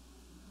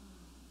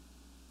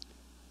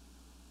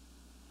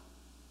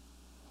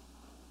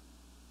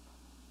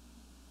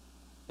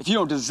 If you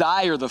don't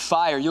desire the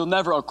fire, you'll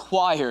never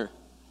acquire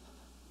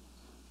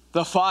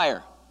the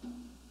fire.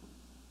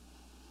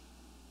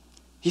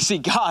 You see,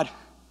 God,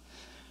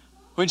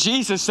 when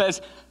Jesus says,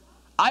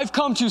 I've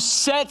come to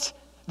set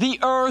the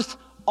earth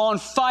on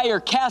fire,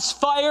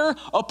 cast fire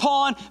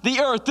upon the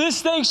earth.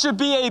 This thing should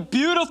be a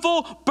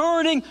beautiful,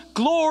 burning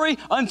glory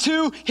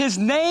unto his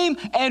name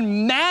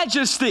and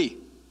majesty.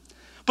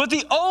 But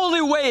the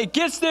only way it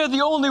gets there,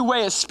 the only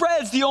way it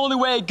spreads, the only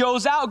way it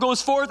goes out,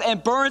 goes forth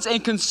and burns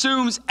and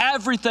consumes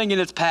everything in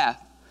its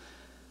path,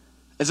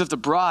 as if the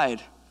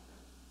bride,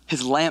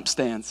 his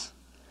lampstands,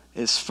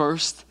 is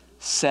first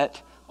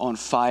set on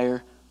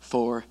fire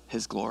for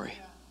his glory.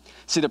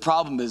 See, the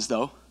problem is,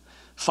 though,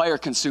 fire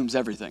consumes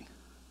everything.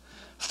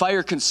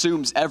 Fire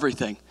consumes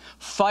everything.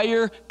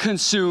 Fire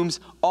consumes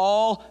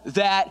all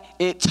that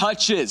it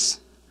touches.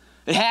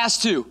 It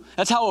has to.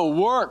 That's how it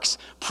works.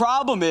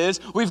 Problem is,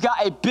 we've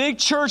got a big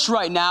church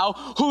right now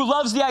who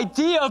loves the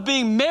idea of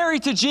being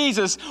married to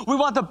Jesus. We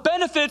want the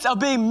benefits of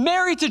being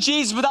married to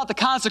Jesus without the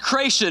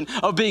consecration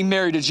of being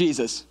married to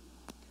Jesus.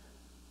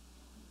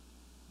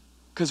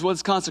 Because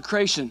what's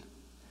consecration?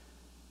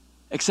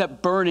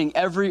 Except burning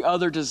every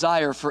other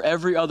desire for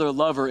every other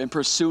lover and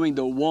pursuing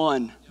the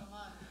one.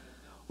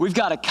 We've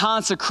got to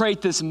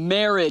consecrate this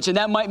marriage, and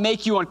that might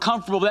make you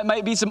uncomfortable. That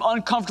might be some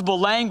uncomfortable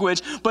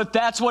language, but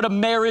that's what a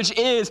marriage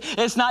is.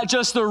 It's not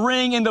just the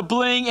ring and the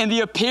bling and the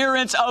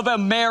appearance of a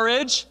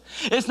marriage.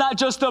 It's not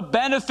just the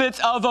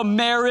benefits of a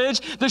marriage,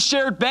 the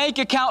shared bank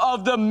account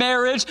of the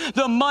marriage,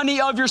 the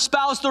money of your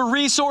spouse, the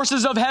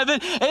resources of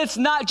heaven. It's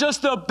not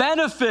just the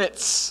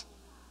benefits.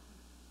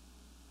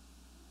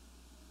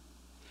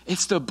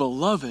 It's the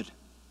beloved.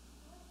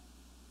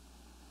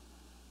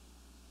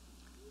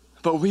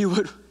 But we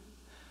would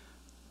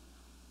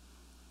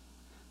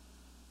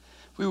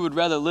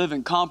rather live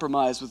in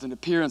compromise with an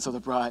appearance of the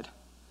bride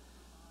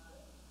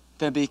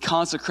than be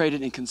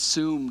consecrated and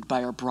consumed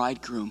by our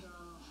bridegroom.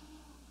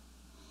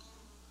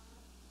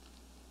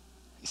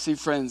 You see,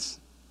 friends,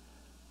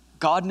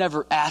 God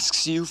never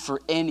asks you for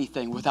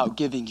anything without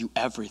giving you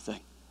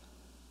everything.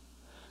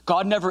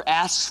 God never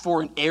asks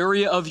for an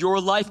area of your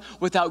life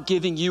without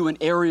giving you an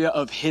area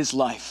of his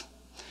life.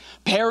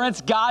 Parents,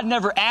 God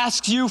never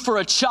asks you for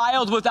a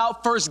child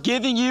without first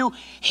giving you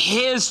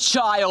his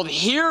child.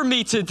 Hear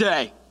me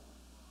today.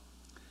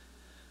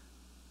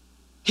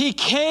 He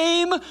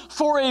came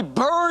for a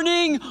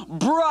burning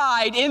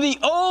bride, and the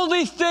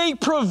only thing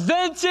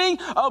preventing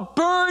a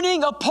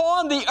burning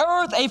upon the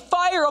earth, a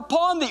fire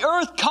upon the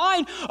earth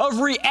kind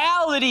of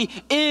reality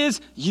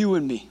is you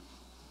and me.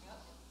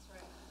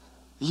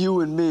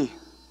 You and me.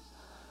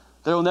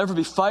 There will never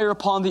be fire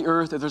upon the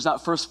earth if there's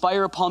not first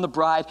fire upon the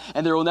bride,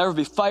 and there will never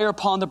be fire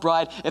upon the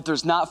bride if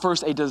there's not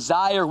first a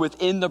desire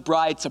within the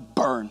bride to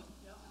burn.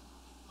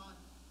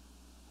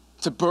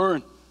 To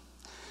burn.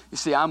 You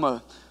see,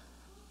 I'm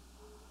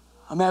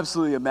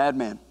absolutely a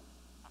madman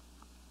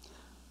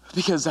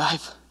because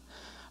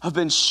I've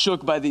been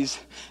shook by these,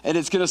 and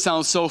it's going to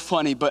sound so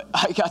funny, but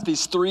I got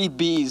these 3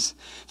 B's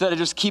that I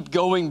just keep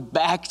going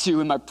back to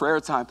in my prayer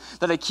time,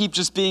 that I keep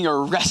just being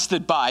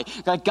arrested by.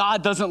 Like,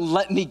 God doesn't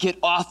let me get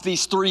off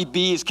these 3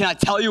 B's. Can I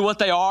tell you what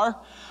they are?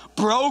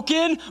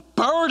 Broken,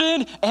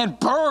 burdened, and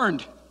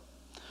burned.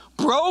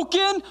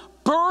 Broken,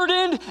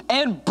 burdened,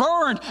 and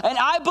burned. And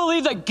I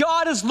believe that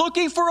God is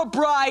looking for a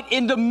bride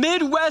in the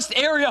Midwest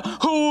area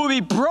who will be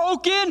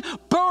broken,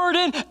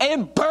 burdened,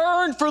 and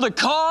burned for the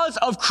cause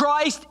of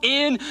Christ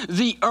in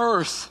the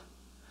earth.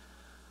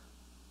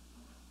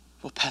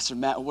 Well, Pastor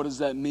Matt, what does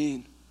that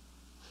mean?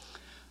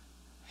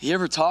 You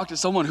ever talk to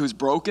someone who's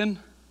broken?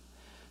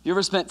 You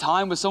ever spent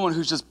time with someone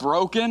who's just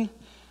broken?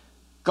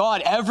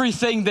 God,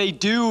 everything they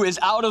do is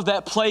out of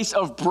that place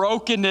of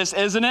brokenness,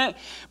 isn't it?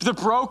 The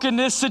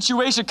brokenness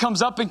situation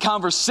comes up in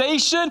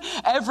conversation.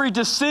 Every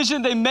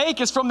decision they make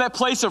is from that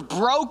place of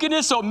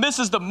brokenness, so it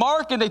misses the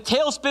mark and they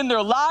tailspin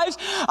their lives.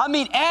 I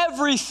mean,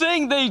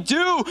 everything they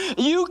do,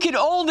 you can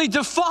only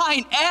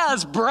define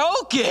as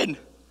broken.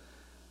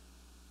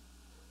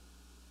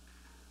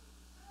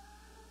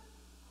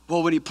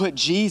 Well, when you put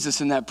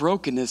Jesus in that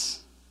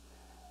brokenness,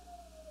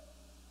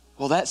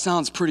 well, that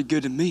sounds pretty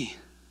good to me.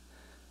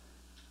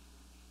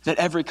 That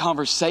every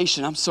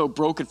conversation, I'm so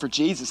broken for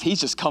Jesus,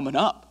 he's just coming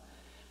up.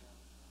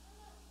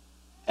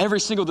 Every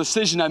single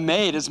decision I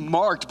made is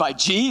marked by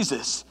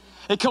Jesus.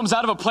 It comes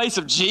out of a place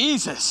of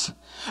Jesus.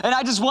 And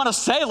I just want to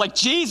say, like,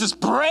 Jesus,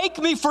 break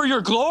me for your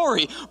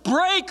glory.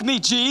 Break me,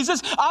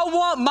 Jesus. I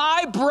want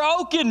my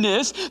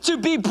brokenness to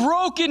be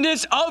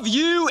brokenness of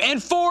you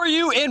and for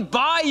you and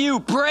by you.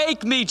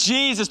 Break me,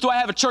 Jesus. Do I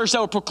have a church that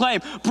will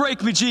proclaim,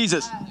 break me,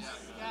 Jesus?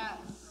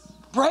 Yes.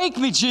 Break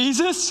me,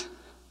 Jesus.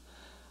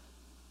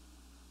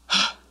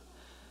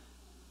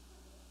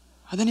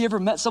 And then you ever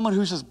met someone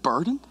who's just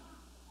burdened?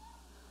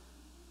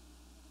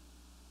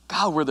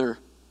 God, where their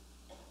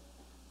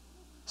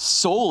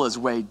soul is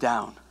weighed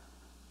down.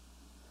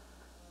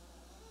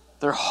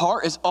 Their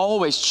heart is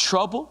always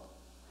troubled.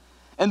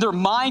 And their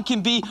mind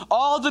can be,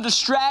 all the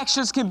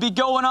distractions can be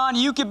going on.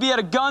 You could be at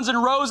a Guns N'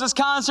 Roses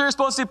concert,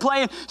 supposed to be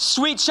playing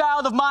Sweet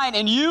Child of Mine,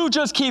 and you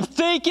just keep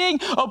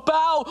thinking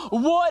about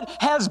what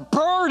has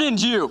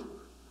burdened you.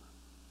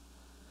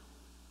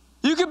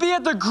 You could be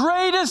at the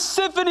greatest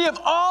symphony of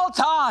all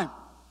time.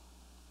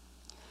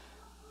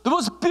 The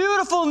most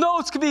beautiful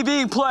notes could be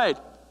being played.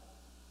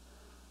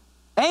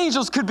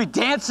 Angels could be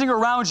dancing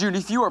around you, and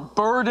if you are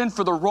burdened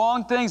for the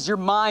wrong things, your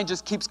mind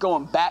just keeps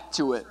going back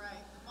to it. Right.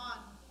 Come on.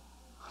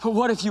 But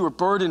what if you were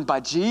burdened by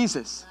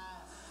Jesus?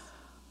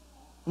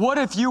 What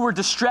if you were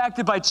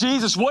distracted by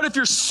Jesus? What if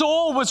your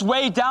soul was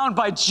weighed down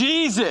by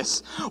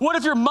Jesus? What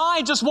if your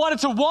mind just wanted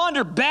to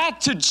wander back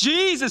to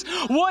Jesus?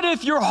 What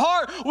if your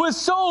heart was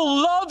so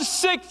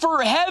lovesick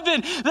for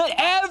heaven that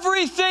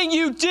everything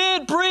you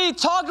did, breathed,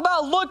 talked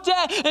about, looked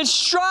at, and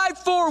strived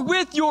for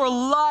with your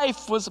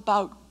life was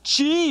about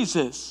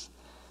Jesus?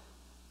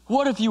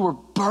 What if you were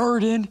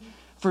burdened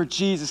for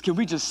Jesus? Can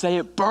we just say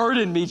it?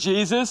 Burden me,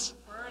 Jesus.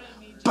 Burden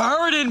me, Jesus.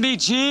 Burden me,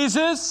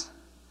 Jesus.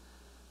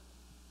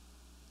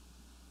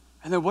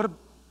 And then what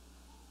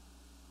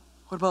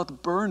about the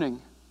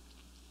burning?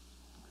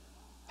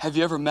 Have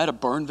you ever met a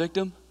burn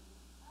victim?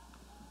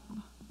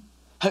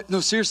 No,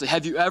 seriously,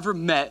 have you ever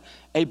met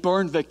a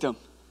burn victim?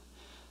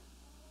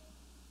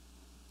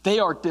 They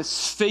are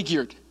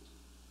disfigured.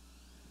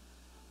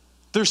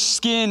 Their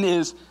skin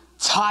is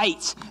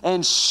tight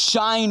and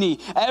shiny.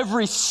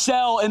 Every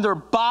cell in their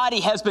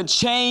body has been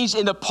changed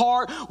in the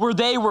part where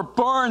they were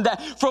burned.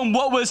 That from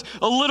what was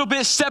a little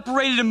bit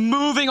separated and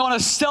moving on a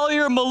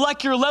cellular,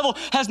 molecular level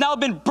has now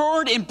been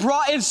burned and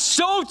brought in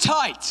so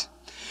tight.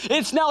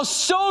 It's now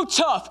so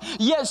tough,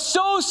 yet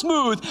so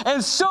smooth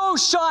and so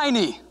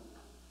shiny.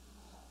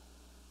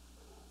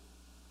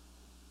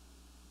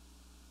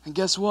 And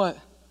guess what?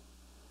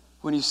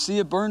 When you see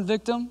a burn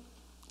victim,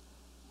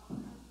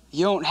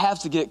 you don't have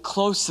to get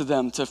close to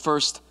them to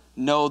first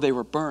know they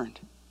were burned.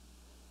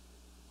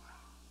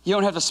 You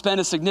don't have to spend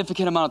a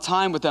significant amount of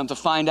time with them to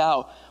find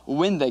out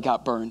when they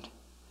got burned.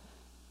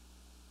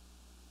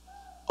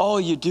 All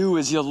you do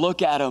is you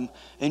look at them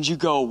and you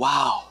go,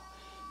 wow,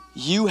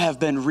 you have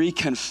been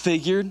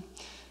reconfigured.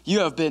 You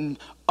have been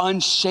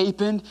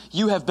unshapen.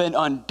 You have been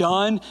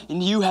undone,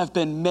 and you have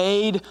been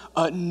made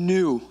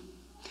anew.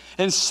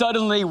 And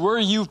suddenly, where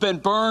you've been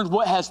burned,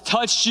 what has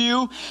touched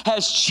you,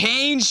 has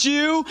changed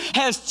you,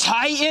 has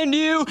tightened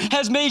you,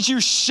 has made you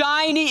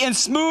shiny and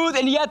smooth,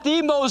 and yet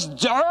the most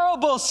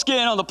durable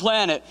skin on the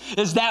planet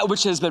is that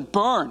which has been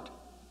burned.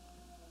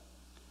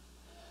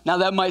 Now,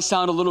 that might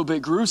sound a little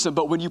bit gruesome,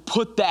 but when you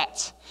put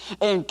that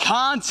in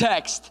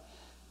context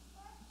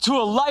to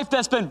a life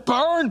that's been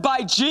burned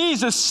by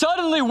Jesus,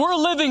 suddenly we're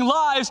living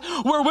lives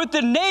where with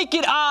the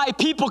naked eye,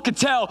 people can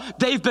tell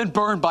they've been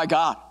burned by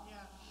God.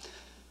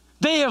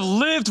 They have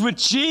lived with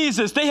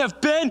Jesus. They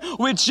have been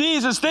with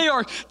Jesus. They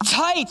are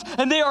tight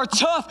and they are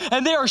tough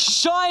and they are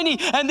shiny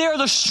and they are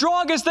the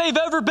strongest they've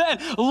ever been.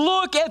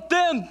 Look at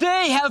them.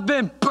 They have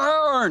been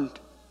burned.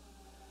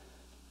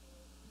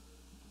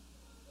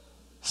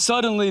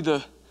 Suddenly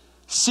the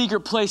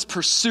secret place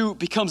pursuit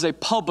becomes a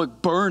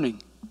public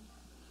burning.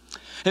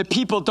 And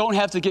people don't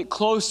have to get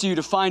close to you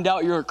to find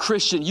out you're a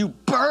Christian. You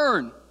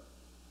burn.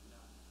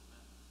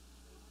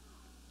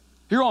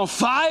 You're on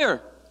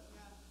fire.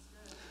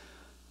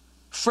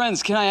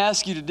 Friends, can I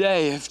ask you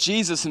today, if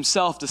Jesus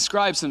himself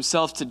describes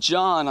himself to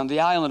John on the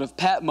island of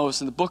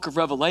Patmos in the book of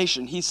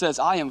Revelation, he says,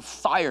 I am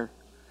fire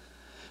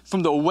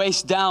from the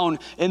waist down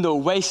and the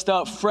waist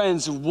up.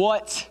 Friends,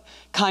 what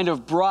kind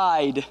of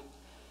bride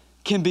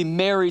can be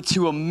married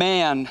to a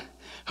man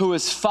who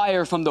is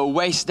fire from the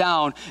waist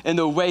down and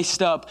the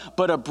waist up,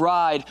 but a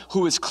bride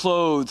who is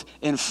clothed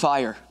in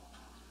fire?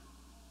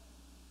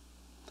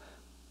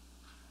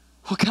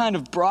 What kind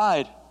of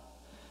bride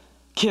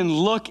can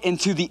look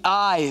into the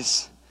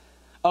eyes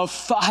of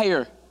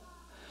fire,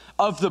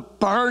 of the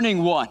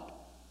burning one,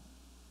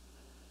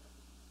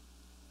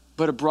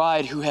 but a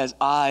bride who has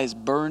eyes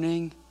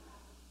burning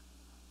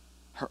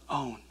her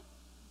own?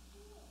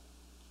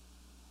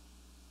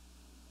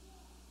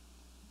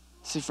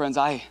 See, friends,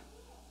 I've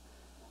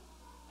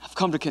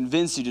come to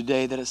convince you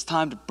today that it's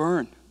time to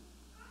burn.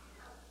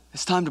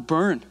 It's time to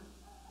burn.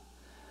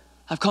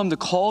 I've come to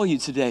call you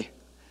today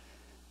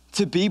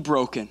to be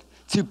broken,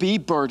 to be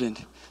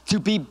burdened, to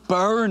be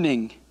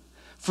burning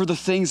for the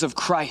things of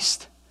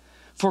Christ,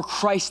 for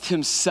Christ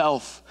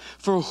himself,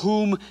 for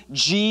whom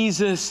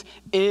Jesus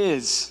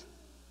is.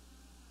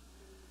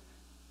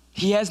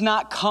 He has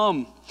not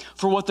come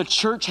for what the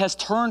church has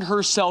turned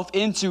herself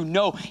into.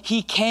 No,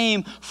 he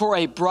came for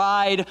a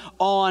bride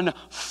on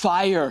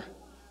fire,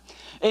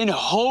 in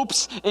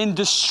hopes, in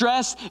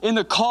distress, in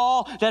the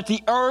call that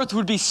the earth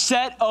would be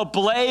set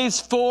ablaze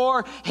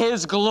for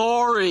his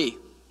glory.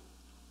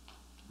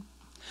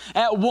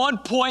 At one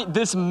point,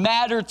 this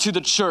mattered to the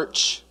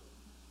church.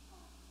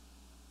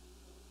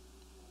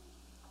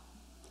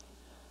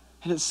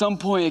 And at some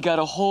point, it got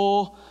a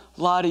whole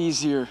lot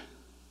easier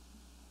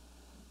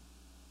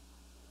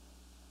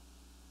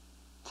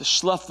to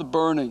slough the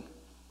burning.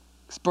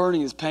 Because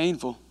burning is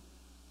painful.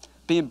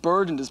 Being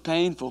burdened is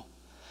painful.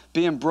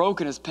 Being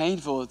broken is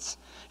painful.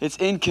 It's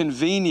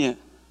inconvenient.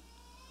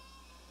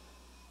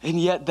 And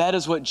yet, that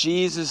is what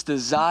Jesus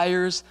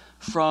desires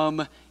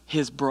from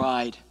his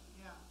bride.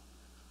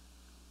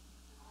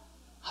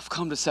 I've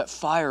come to set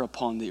fire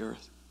upon the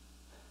earth.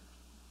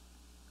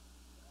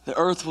 The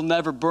earth will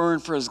never burn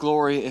for his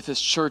glory if his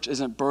church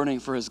isn't burning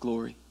for his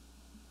glory.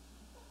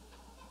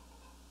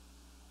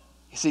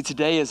 You see,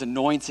 today is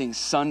Anointing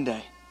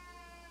Sunday.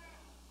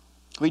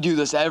 We do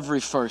this every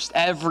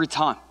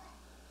time.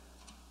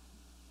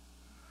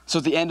 So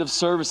at the end of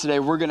service today,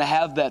 we're going to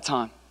have that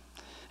time.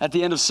 At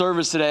the end of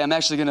service today, I'm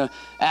actually going to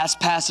ask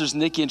Pastors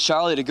Nikki and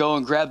Charlie to go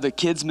and grab the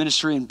kids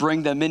ministry and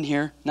bring them in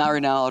here. Not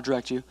right now, I'll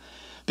direct you.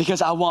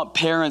 Because I want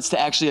parents to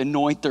actually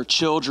anoint their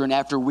children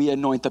after we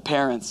anoint the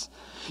parents.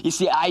 You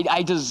see,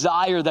 I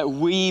desire that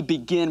we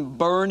begin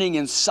burning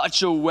in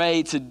such a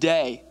way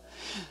today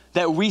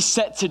that we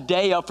set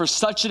today up for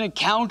such an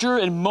encounter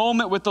and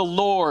moment with the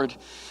Lord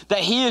that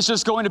he is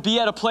just going to be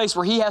at a place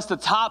where he has to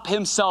top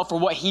himself for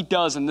what he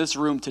does in this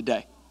room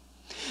today.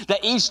 That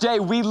each day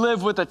we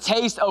live with a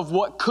taste of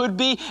what could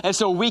be, and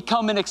so we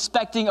come in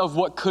expecting of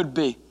what could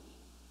be.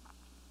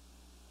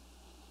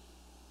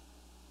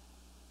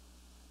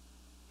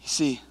 You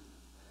see,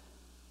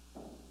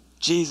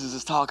 Jesus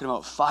is talking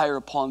about fire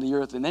upon the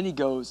earth, and then he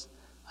goes,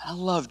 I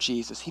love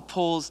Jesus. He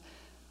pulls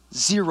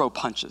 0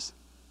 punches.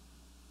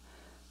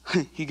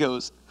 He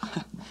goes,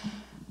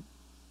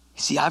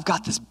 see, I've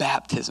got this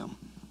baptism.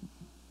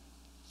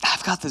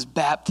 I've got this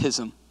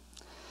baptism.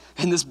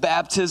 And this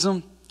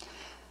baptism,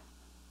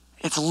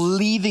 it's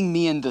leaving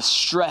me in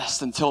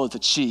distress until it's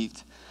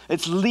achieved.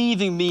 It's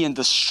leaving me in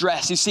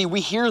distress. You see, we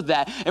hear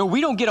that, and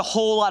we don't get a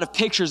whole lot of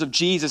pictures of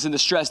Jesus in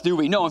distress, do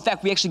we? No, in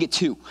fact, we actually get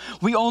two.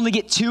 We only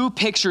get two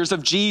pictures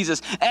of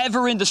Jesus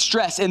ever in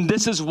distress, and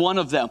this is one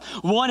of them.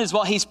 One is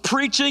while he's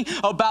preaching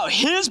about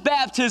his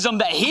baptism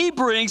that he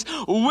brings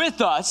with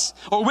us,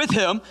 or with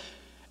him.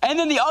 And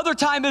then the other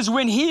time is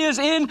when he is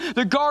in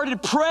the garden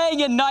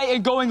praying at night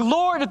and going,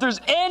 Lord, if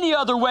there's any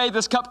other way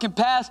this cup can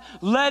pass,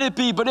 let it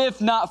be. But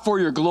if not, for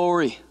your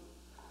glory.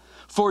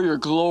 For your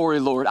glory,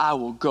 Lord, I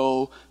will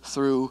go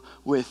through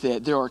with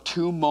it. There are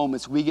two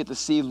moments we get to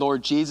see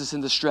Lord Jesus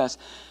in distress.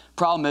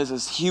 Problem is,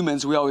 as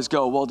humans, we always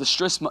go, well,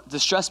 distress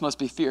must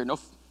be fear. No,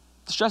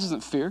 distress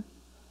isn't fear.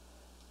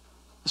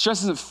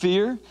 Distress isn't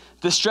fear.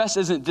 Distress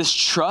isn't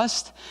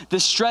distrust.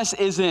 Distress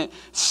isn't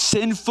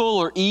sinful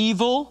or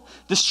evil.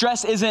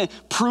 Distress isn't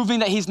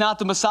proving that he's not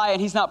the Messiah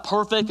and he's not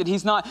perfect and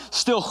he's not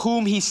still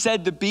whom he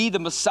said to be, the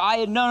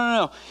Messiah.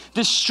 No.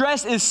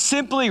 Distress is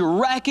simply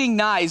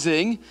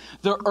recognizing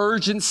the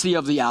urgency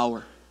of the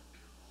hour,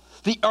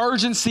 the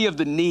urgency of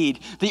the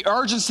need, the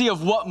urgency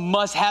of what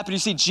must happen. You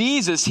see,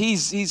 Jesus,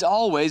 he's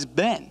always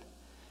been.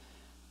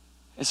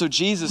 And so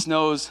Jesus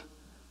knows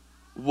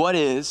what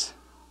is,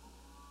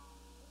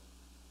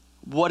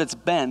 what it's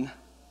been,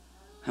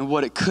 and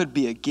what it could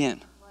be again.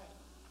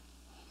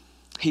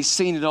 He's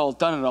seen it all,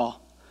 done it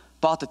all,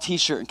 bought the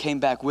t-shirt and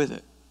came back with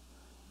it.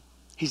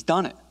 He's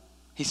done it.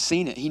 He's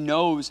seen it. He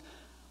knows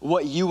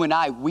what you and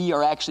we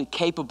are actually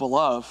capable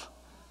of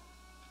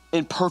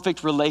in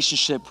perfect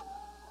relationship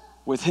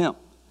with him.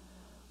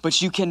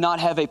 But you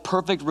cannot have a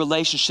perfect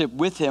relationship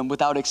with him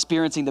without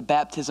experiencing the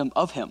baptism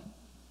of him.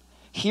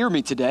 Hear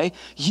me today.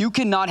 You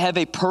cannot have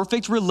a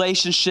perfect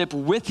relationship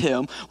with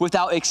him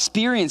without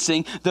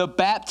experiencing the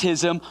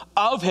baptism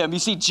of him. You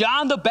see,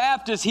 John the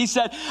Baptist, he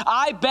said,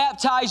 I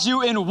baptize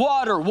you in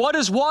water. What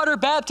is water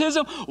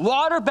baptism?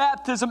 Water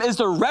baptism is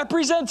the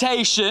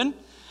representation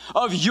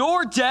of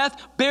your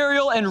death,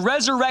 burial, and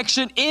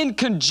resurrection in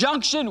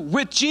conjunction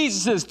with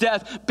Jesus'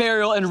 death,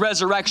 burial, and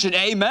resurrection.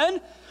 Amen?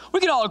 We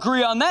can all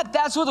agree on that.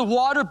 That's what the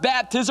water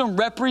baptism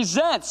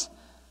represents.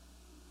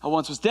 I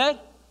once was dead,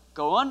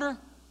 go under,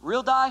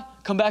 real die,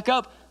 come back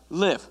up,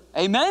 live.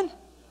 Amen?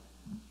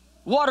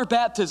 Water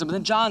baptism. And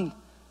then John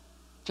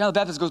the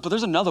Baptist goes, but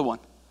there's another one.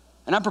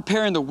 And I'm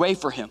preparing the way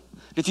for him.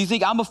 If you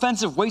think I'm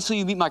offensive, wait till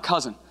you meet my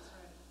cousin.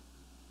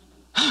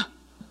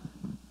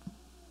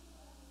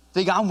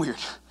 Think I'm weird.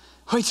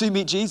 Wait till you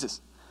meet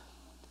Jesus.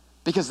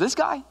 Because this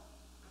guy,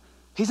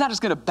 he's not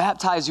just going to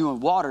baptize you in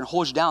water and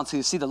hold you down until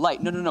you see the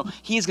light. No.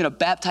 He is going to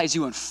baptize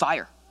you in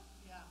fire.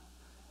 Yeah.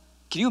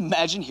 Can you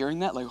imagine hearing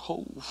that? Like,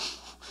 oh.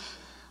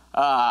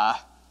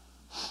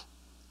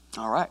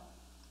 All right.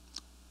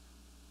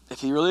 If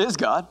he really is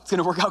God, it's going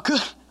to work out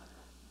good.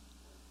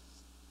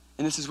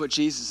 And this is what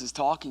Jesus is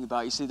talking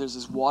about. You see, there's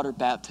this water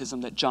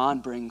baptism that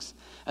John brings.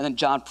 And then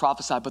John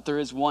prophesied, but there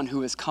is one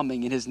who is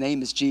coming, and his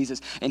name is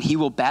Jesus. And he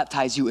will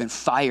baptize you in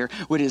fire,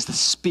 which is the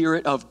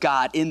Spirit of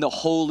God in the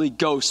Holy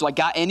Ghost. So I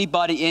got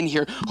anybody in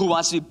here who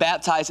wants to be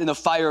baptized in the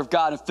fire of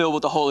God and filled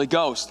with the Holy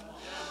Ghost?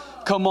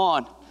 Come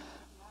on.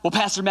 Well,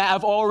 Pastor Matt,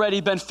 I've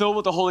already been filled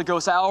with the Holy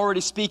Ghost. I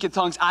already speak in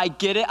tongues. I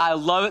get it. I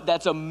love it.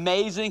 That's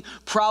amazing.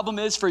 Problem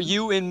is, for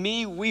you and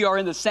me, we are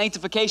in the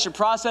sanctification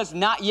process,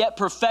 not yet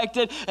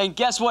perfected. And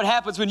guess what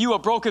happens when you a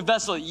broken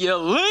vessel? You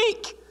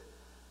leak.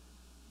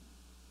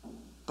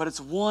 But it's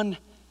one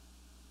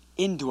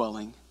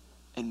indwelling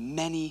and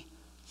many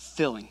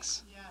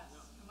fillings. Yes,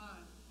 come on.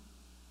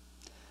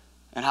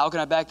 And how can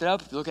I back that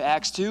up? If you look at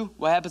Acts 2,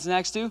 what happens in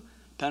Acts 2?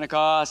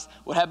 Pentecost.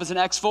 What happens in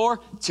Acts 4?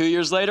 2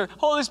 years later,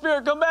 Holy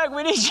Spirit, come back,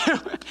 we need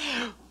you.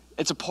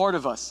 It's a part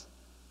of us.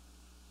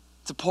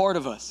 It's a part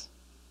of us.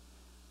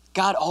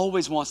 God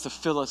always wants to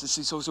fill us.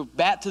 So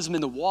baptism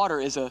in the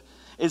water is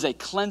a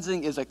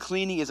cleansing, is a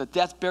cleaning, is a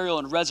death, burial,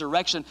 and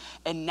resurrection.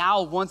 And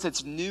now once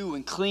it's new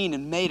and clean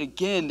and made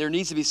again, there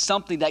needs to be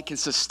something that can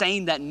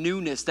sustain that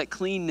newness, that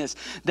cleanness,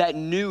 that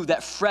new,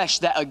 that fresh,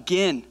 that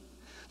again,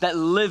 that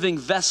living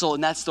vessel,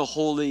 and that's the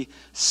Holy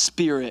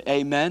Spirit.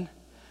 Amen?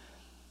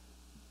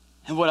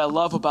 And what I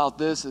love about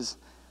this is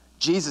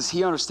Jesus,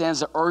 he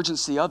understands the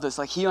urgency of this.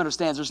 Like, he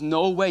understands there's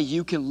no way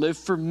you can live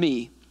for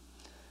me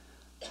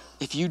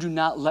if you do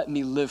not let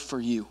me live for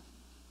you.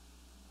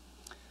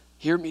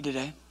 Hear me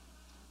today.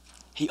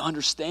 He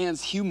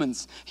understands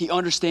humans. He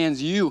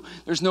understands you.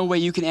 There's no way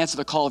you can answer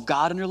the call of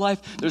God in your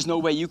life. There's no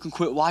way you can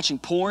quit watching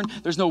porn.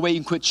 There's no way you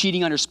can quit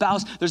cheating on your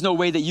spouse. There's no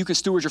way that you can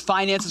steward your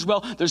finances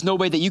well. There's no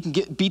way that you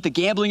can beat the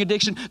gambling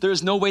addiction. There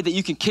is no way that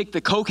you can kick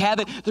the coke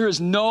habit. There is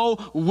no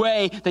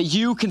way that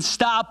you can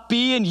stop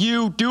being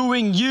you,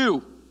 doing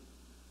you,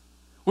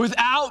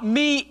 without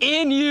me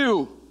in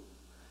you.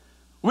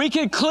 We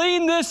can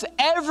clean this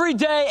every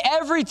day,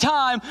 every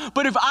time,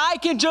 but if I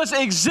can just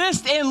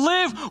exist and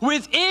live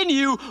within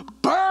you,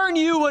 burn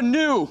you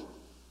anew,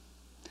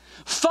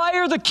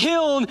 Fire the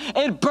kiln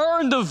and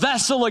burn the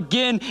vessel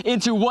again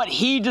into what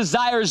he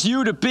desires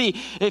you to be.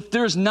 If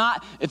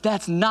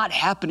that's not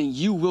happening,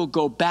 you will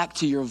go back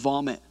to your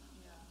vomit.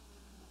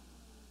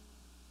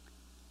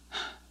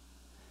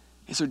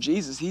 And so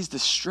Jesus, he's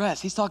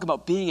distressed. He's talking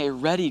about being a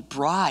ready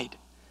bride.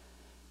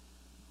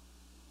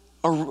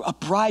 A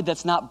bride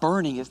that's not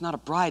burning is not a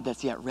bride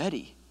that's yet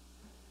ready.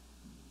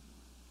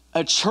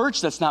 A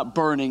church that's not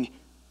burning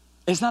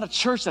is not a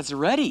church that's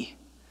ready.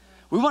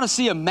 We want to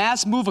see a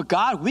mass move of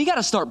God, we got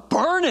to start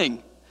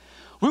burning.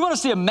 We want to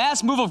see a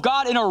mass move of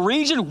God in our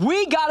region,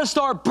 we got to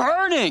start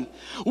burning.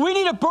 We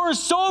need to burn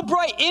so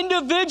bright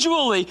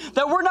individually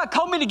that we're not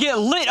coming to get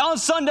lit on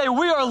Sunday.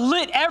 We are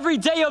lit every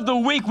day of the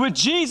week with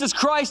Jesus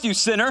Christ, you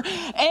sinner.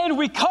 And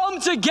we come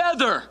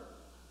together.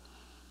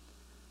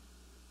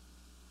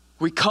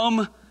 We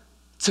come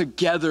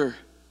together.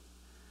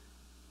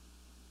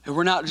 And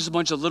we're not just a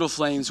bunch of little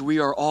flames. We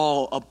are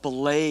all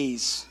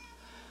ablaze,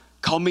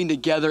 coming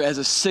together as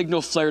a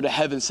signal flare to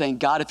heaven saying,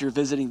 God, if you're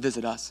visiting,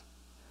 visit us.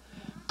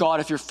 God,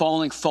 if you're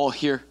falling, fall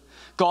here.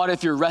 God,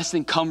 if you're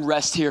resting, come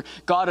rest here.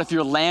 God, if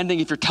you're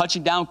landing, if you're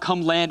touching down,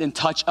 come land and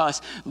touch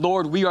us.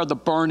 Lord, we are the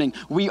burning.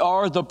 We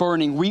are the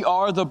burning. We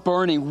are the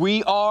burning.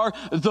 We are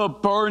the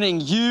burning.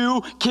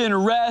 You can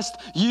rest.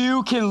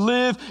 You can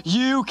live.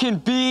 You can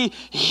be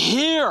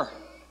here.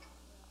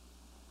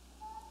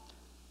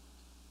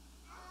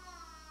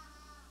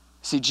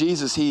 See,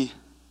 Jesus, he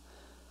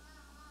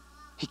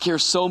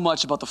cares so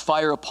much about the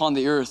fire upon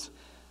the earth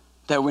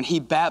that when he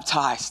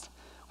baptized,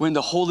 when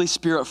the Holy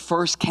Spirit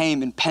first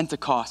came in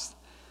Pentecost,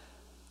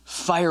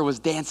 fire was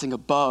dancing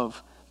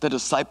above the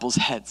disciples'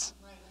 heads.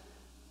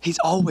 He's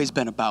always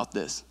been about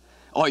this.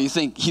 Oh, you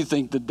think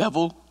the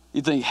devil,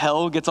 you think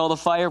hell gets all the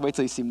fire? Wait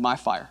till you see my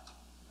fire.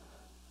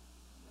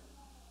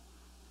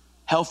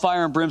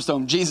 Hellfire and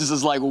brimstone. Jesus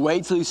is like,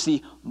 wait till you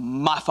see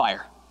my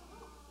fire.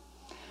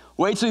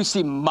 Wait till you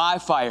see my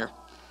fire.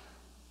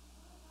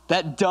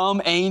 That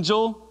dumb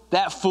angel,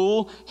 that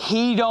fool,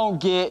 he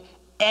don't get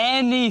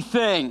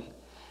anything.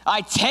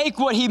 I take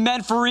what he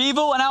meant for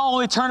evil and I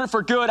only turn it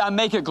for good. I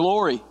make it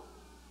glory.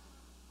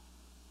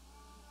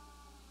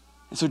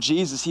 And so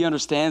Jesus, he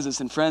understands this.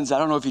 And friends, I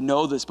don't know if you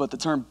know this, but the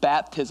term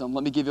baptism,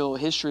 let me give you a little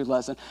history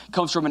lesson,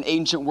 comes from an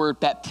ancient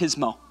word,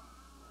 baptismo.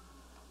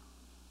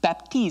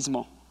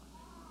 Baptismo.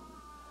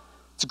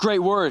 It's a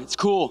great word. It's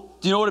cool.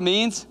 Do you know what it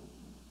means?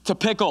 To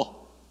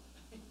pickle.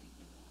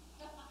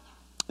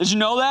 Did you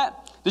know that?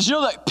 Did you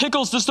know that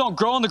pickles just don't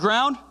grow on the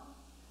ground?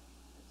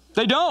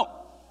 They don't.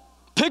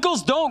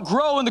 Pickles don't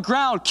grow in the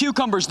ground.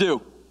 Cucumbers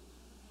do.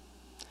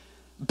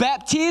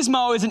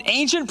 Baptismo is an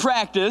ancient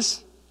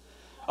practice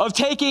of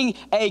taking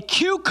a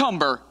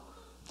cucumber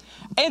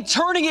and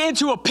turning it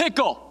into a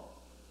pickle.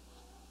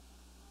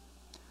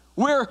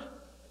 Where,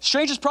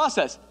 strangest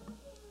process,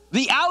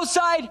 the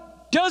outside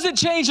doesn't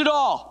change at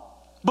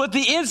all, but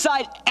the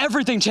inside,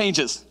 everything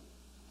changes.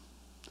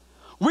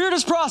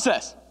 Weirdest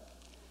process.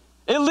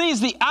 It leaves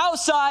the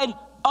outside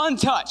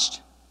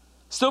untouched.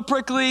 Still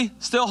prickly,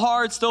 still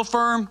hard, still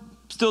firm,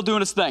 still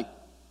doing its thing.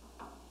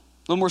 A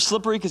little more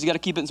slippery because you got to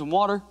keep it in some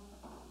water.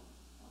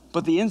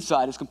 But the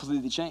inside is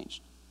completely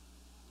changed.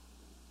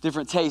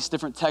 Different taste,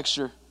 different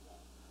texture,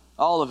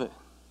 all of it.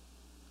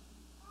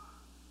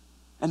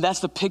 And that's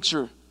the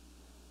picture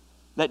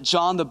that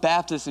John the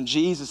Baptist and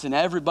Jesus and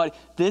everybody,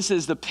 this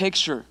is the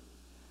picture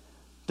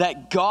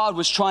that God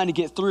was trying to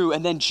get through.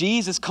 And then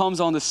Jesus comes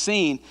on the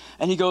scene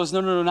and he goes,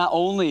 no, not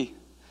only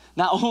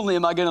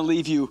am I going to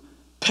leave you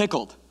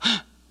pickled,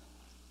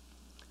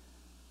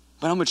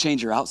 but I'm going to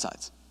change your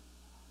outsides.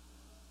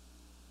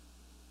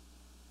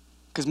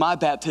 Because my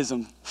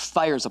baptism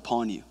fires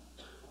upon you.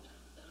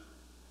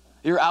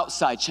 Your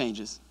outside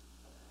changes.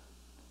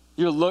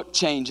 Your look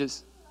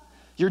changes.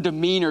 Your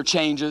demeanor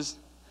changes.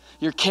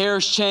 Your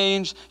cares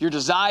change. Your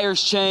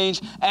desires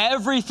change.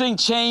 Everything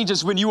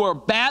changes when you are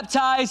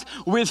baptized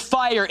with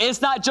fire.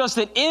 It's not just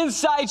an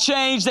inside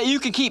change that you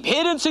can keep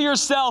hidden to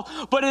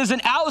yourself, but it is an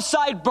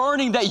outside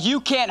burning that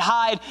you can't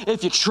hide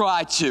if you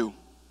try to.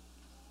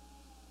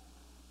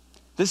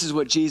 This is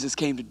what Jesus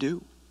came to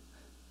do.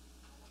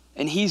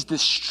 And he's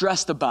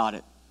distressed about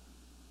it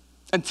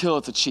until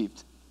it's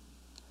achieved.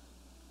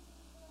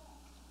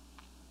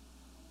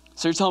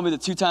 So you're telling me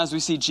that 2 times we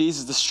see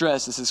Jesus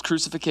distressed is his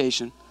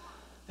crucifixion,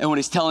 and when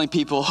he's telling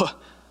people,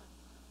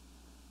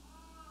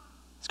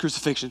 it's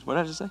crucifixion. What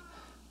did I just say?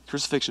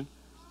 Crucifixion.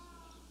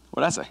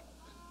 What did I say?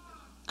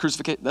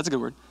 Crucifixion. That's a good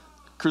word.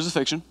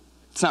 Crucifixion.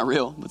 It's not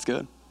real, but it's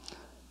good.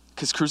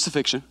 Because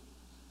crucifixion.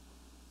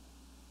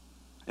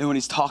 And when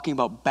he's talking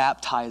about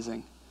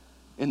baptizing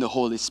in the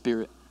Holy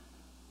Spirit.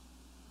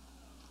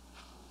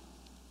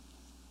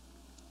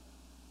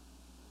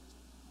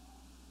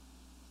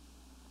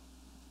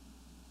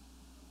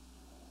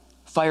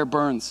 Fire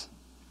burns.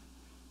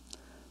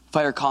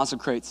 Fire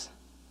consecrates.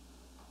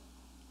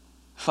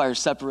 Fire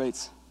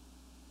separates.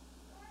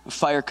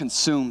 Fire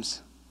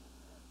consumes.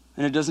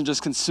 And it doesn't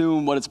just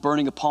consume what it's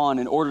burning upon.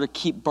 In order to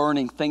keep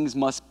burning, things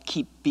must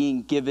keep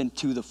being given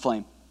to the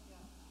flame.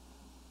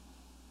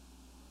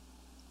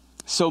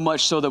 So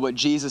much so that what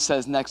Jesus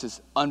says next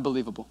is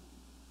unbelievable.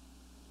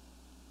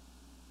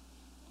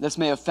 this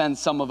may offend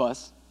some of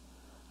us,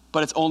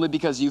 but it's only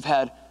because you've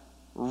had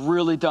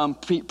really dumb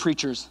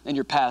preachers in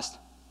your past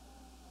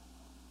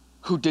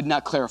who did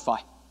not clarify.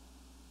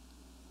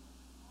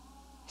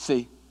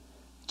 See,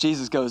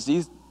 Jesus goes,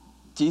 do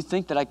you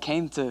think that I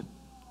came to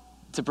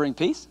bring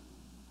peace?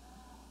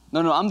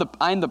 No,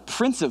 I'm the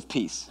Prince of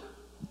Peace.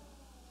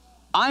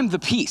 I'm the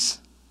peace.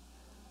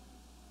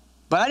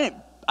 But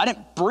I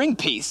didn't bring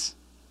peace.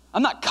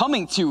 I'm not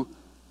coming to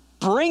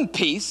bring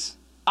peace.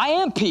 I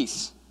am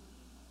peace.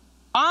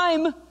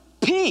 I'm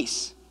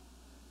peace.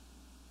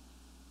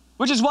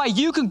 Which is why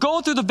you can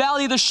go through the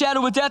valley of the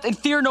shadow of death and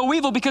fear no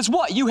evil, because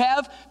what? You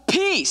have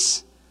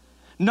peace.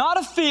 Not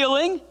a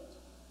feeling,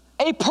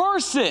 a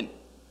person.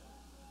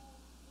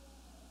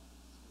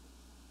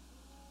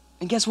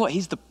 And guess what?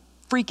 He's the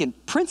freaking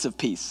Prince of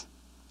Peace.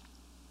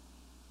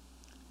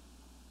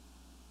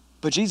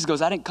 But Jesus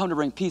goes, I didn't come to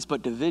bring peace,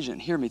 but division.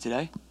 Hear me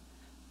today.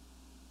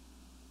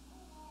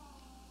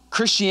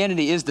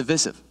 Christianity is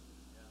divisive.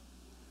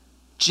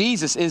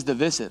 Jesus is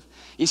divisive.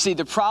 You see,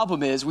 the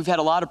problem is we've had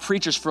a lot of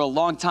preachers for a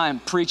long time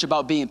preach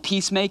about being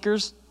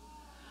peacemakers,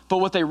 but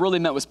what they really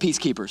meant was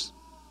peacekeepers.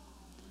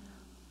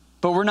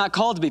 But we're not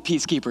called to be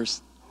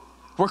peacekeepers.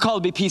 We're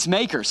called to be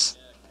peacemakers.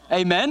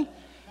 Amen?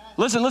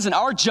 Listen,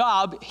 our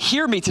job,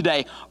 hear me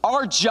today,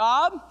 our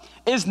job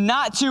is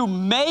not to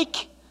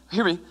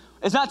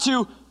is not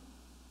to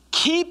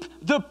keep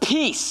the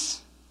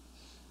peace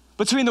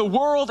between the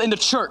world and the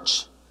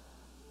church.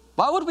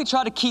 Why would we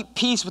try to keep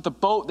peace with a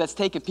boat that's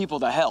taking people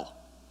to hell?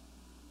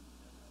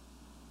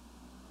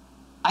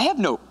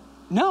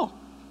 No.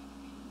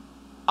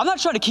 I'm not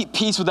trying to keep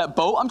peace with that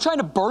boat. I'm trying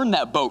to burn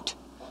that boat.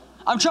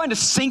 I'm trying to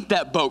sink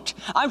that boat.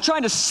 I'm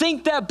trying to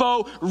sink that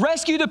boat,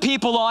 rescue the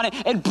people on it,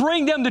 and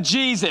bring them to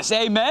Jesus.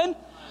 Amen?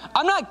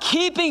 I'm not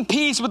keeping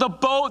peace with a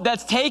boat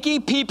that's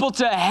taking people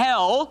to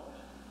hell.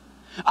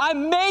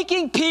 I'm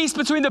making peace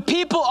between the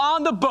people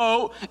on the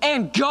boat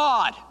and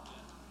God.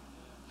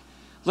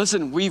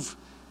 Listen, we've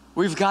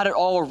got it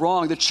all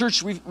wrong. The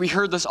church, we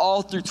heard this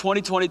all through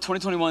 2020,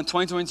 2021,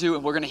 2022,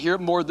 and we're going to hear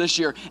it more this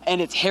year. And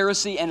it's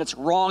heresy, and it's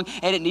wrong,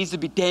 and it needs to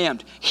be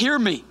damned. Hear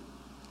me.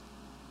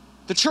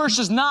 The church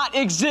does not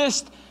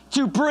exist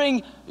to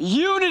bring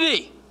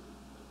unity.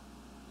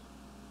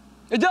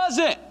 It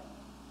doesn't.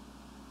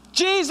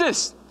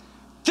 Jesus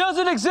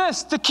doesn't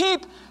exist to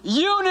keep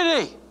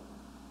unity.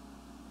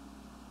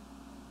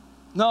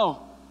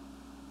 No.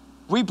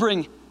 We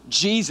bring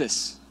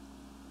Jesus,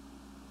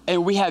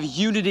 and we have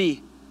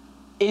unity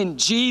in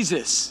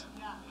Jesus.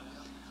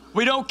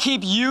 We don't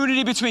keep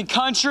unity between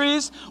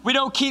countries. We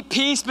don't keep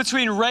peace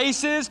between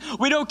races.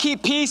 We don't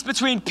keep peace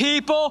between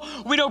people.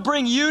 We don't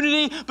bring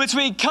unity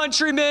between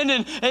countrymen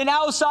and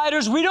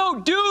outsiders. We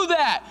don't do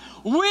that.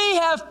 We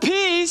have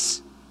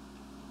peace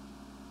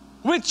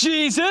with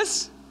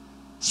Jesus,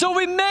 so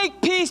we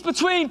make peace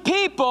between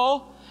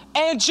people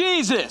and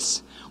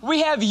Jesus.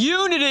 We have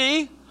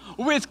unity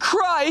with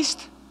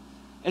Christ,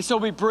 and so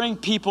we bring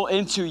people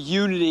into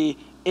unity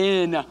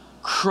in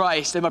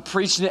Christ. Am I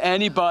preaching to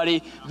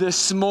anybody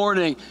this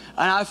morning?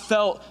 And I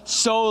felt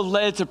so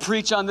led to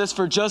preach on this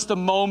for just a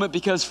moment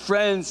because,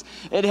 friends,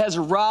 it has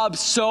robbed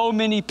so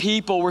many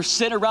people. We're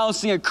sitting around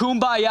singing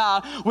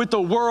kumbaya with the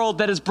world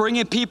that is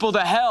bringing people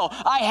to hell.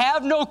 I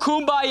have no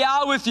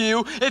kumbaya with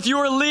you if you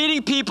are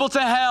leading people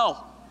to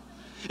hell.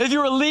 If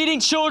you are leading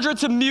children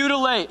to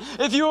mutilate,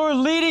 if you are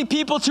leading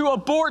people to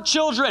abort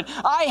children,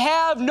 I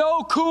have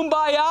no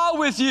kumbaya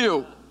with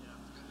you.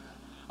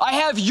 I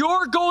have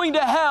you're going to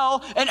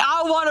hell, and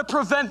I want to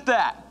prevent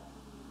that.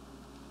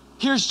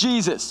 Here's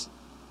Jesus.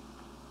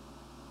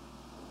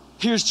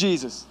 Here's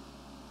Jesus.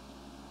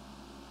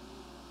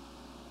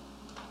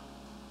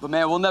 But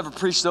man, we'll never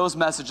preach those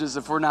messages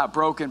if we're not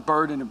broken,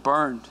 burdened, and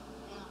burned.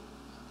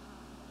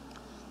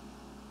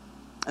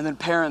 And then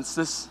parents,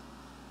 this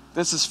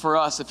is for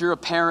us. If you're a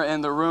parent in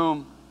the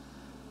room,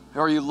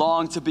 or you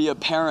long to be a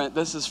parent,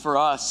 this is for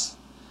us.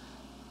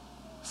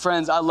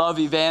 Friends, I love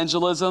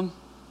evangelism.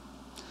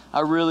 I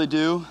really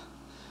do.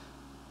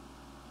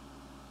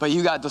 But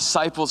you got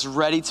disciples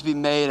ready to be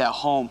made at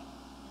home.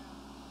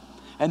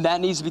 And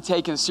that needs to be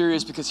taken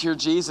serious because here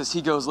Jesus,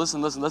 he goes,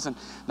 listen.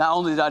 Not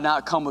only did I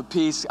not come with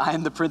peace, I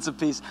am the Prince of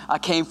Peace. I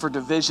came for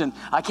division.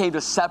 I came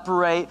to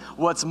separate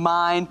what's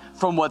mine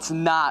from what's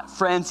not.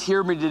 Friends,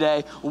 hear me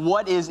today.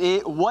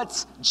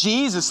 What's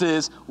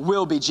Jesus's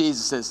will be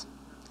Jesus's.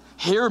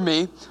 Hear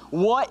me.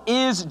 What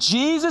is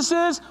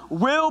Jesus's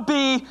will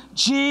be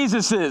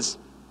Jesus's.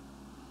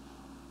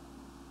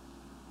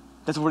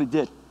 That's what he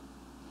did.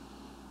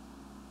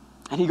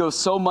 And he goes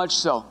so much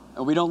so,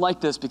 and we don't like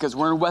this because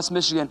we're in West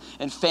Michigan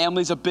and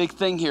family's a big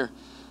thing here.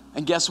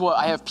 And guess what?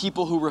 I have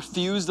people who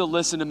refuse to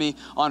listen to me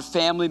on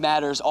family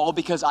matters all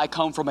because I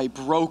come from a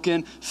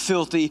broken,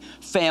 filthy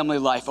family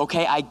life.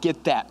 Okay, I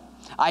get that.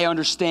 I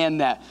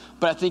understand that.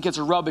 But I think it's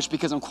rubbish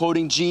because I'm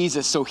quoting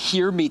Jesus, so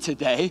hear me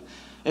today.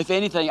 If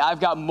anything, I've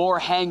got more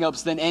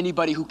hang-ups than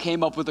anybody who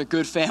came up with a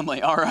good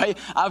family, all right?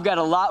 I've got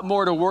a lot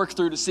more to work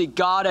through to see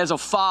God as a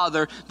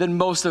father than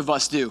most of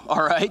us do,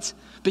 all right?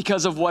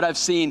 Because of what I've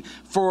seen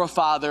for a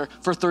father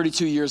for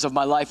 32 years of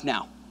my life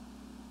now.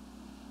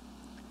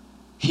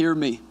 Hear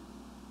me.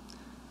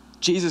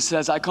 Jesus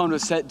says, I come to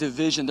set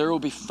division. There will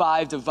be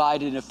 5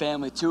 divided in a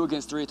family, 2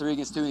 against 3, 3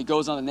 against 2. And he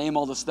goes on to name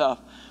all the stuff.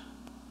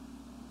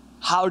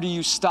 How do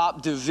you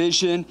stop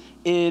division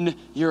in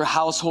your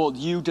household?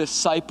 You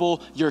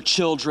disciple your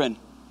children.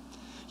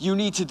 You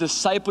need to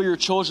disciple your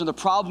children. The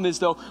problem is,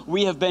 though,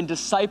 we have been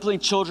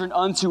discipling children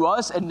unto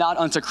us and not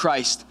unto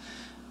Christ.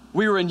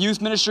 We were in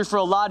youth ministry for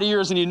a lot of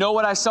years, and you know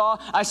what I saw?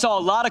 I saw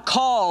a lot of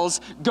calls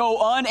go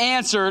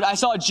unanswered. I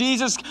saw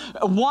Jesus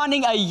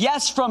wanting a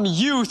yes from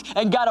youth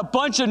and got a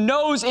bunch of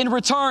no's in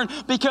return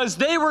because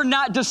they were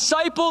not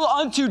discipled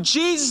unto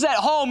Jesus at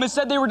home.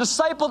 Instead, they were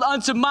discipled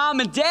unto mom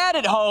and dad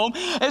at home.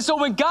 And so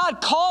when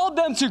God called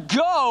them to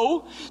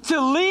go,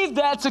 to leave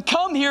that, to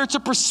come here,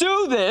 to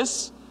pursue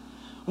this,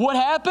 what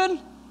happened?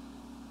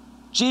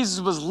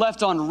 Jesus was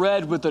left on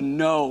red with a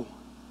no.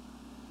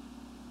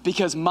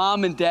 Because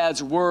mom and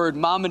dad's word,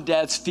 mom and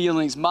dad's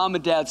feelings, mom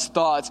and dad's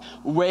thoughts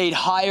weighed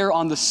higher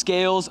on the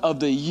scales of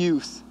the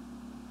youth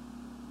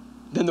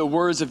than the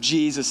words of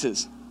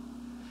Jesus's.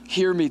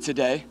 Hear me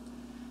today.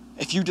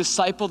 If you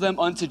disciple them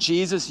unto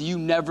Jesus, you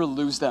never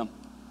lose them.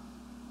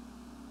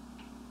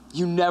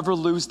 You never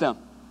lose them.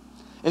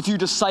 If you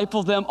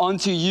disciple them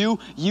unto you,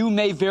 you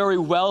may very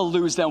well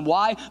lose them.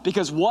 Why?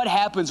 Because what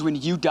happens when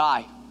you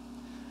die?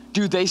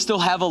 Do they still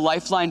have a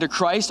lifeline to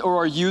Christ, or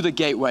are you the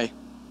gateway?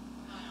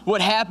 What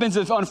happens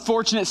if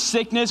unfortunate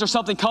sickness or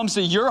something comes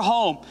to your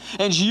home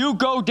and you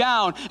go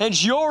down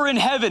and you're in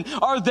heaven?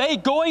 Are they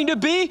going to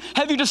be?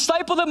 Have you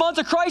discipled them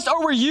unto Christ,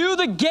 or were you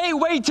the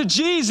gateway to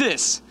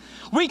Jesus?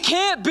 We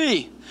can't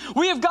be.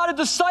 We have got to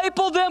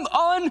disciple them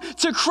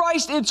unto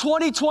Christ in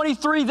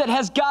 2023. That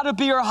has got to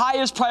be our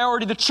highest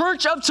priority. The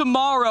church of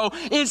tomorrow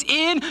is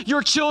in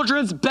your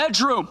children's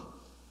bedroom.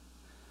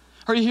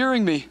 Are you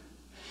hearing me?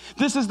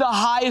 This is the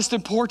highest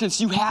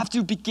importance. You have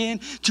to begin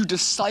to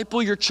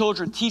disciple your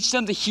children. Teach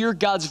them to hear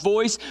God's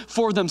voice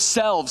for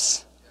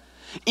themselves.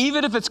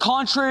 Even if it's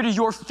contrary to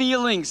your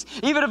feelings,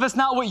 even if it's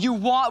not what you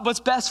want, what's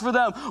best for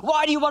them.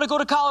 Why do you want to go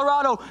to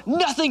Colorado?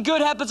 Nothing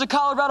good happens in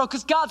Colorado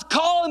because God's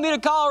calling me to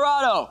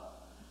Colorado.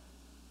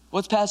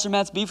 What's Pastor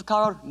Matt's beef with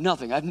Colorado?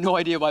 Nothing. I have no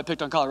idea why I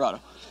picked on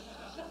Colorado.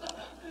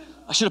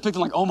 I should have picked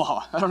on like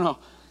Omaha. I don't know.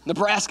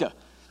 Nebraska.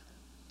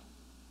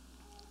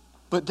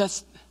 But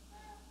that's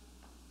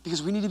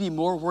because we need to be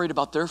more worried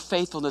about their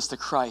faithfulness to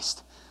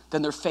Christ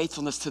than their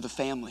faithfulness to the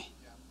family.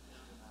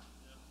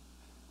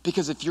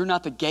 Because if you're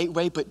not the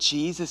gateway, but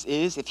Jesus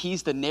is, if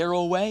he's the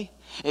narrow way,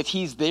 if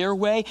he's their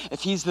way, if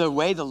he's the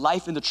way, the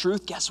life, and the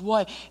truth, guess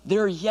what?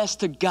 Their yes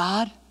to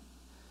God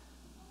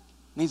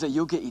means that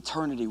you'll get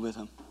eternity with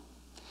him.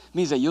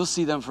 Means that you'll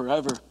see them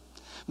forever.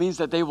 Means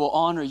that they will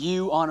honor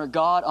you, honor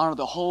God, honor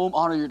the home,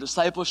 honor your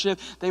discipleship.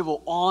 They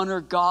will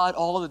honor God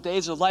all the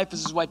days of life.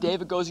 This is why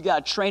David goes, you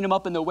got to train them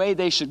up in the way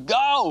they should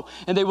go,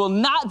 and they will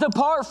not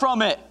depart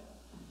from it.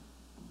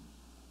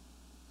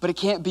 But it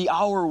can't be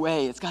our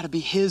way. It's got to be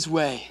his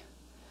way.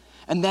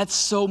 And that's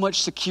so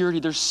much security.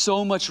 There's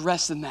so much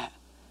rest in that.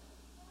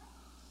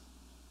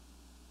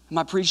 Am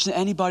I preaching to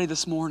anybody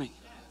this morning?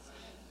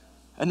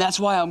 And that's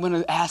why I'm going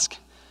to ask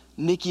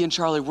Nikki and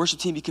Charlie, worship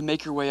team, you can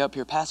make your way up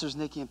here. Pastors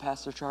Nikki and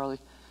Pastor Charlie.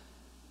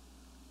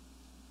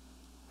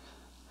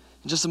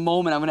 In just a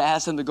moment, I'm going to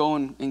ask them to go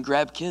and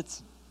grab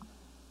kids.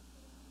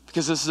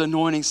 Because this is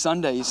Anointing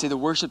Sunday. You see, the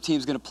worship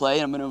team's going to play,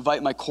 and I'm going to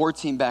invite my core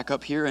team back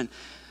up here. And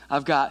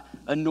I've got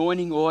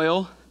anointing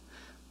oil,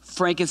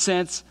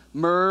 frankincense,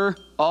 myrrh,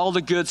 all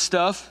the good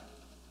stuff.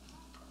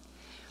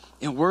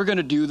 And we're going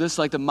to do this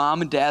like the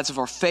mom and dads of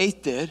our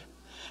faith did.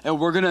 And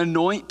we're going to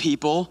anoint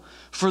people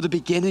for the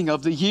beginning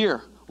of the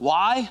year.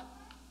 Why?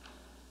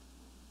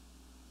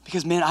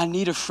 Because, man, I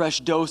need a fresh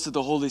dose of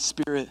the Holy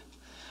Spirit.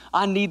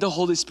 I need the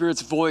Holy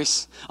Spirit's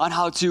voice on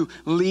how to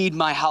lead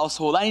my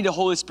household. I need the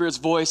Holy Spirit's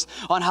voice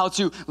on how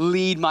to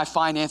lead my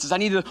finances. I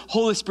need the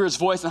Holy Spirit's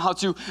voice on how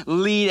to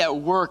lead at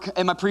work.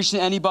 Am I preaching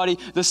to anybody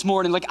this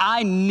morning? Like,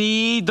 I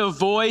need the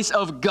voice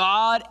of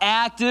God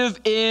active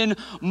in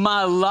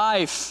my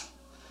life.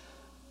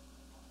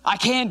 I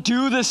can't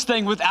do this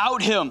thing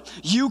without him.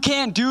 You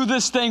can't do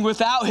this thing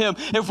without him.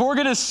 If we're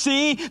going to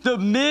see the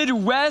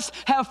Midwest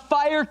have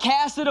fire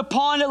casted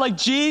upon it like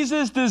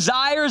Jesus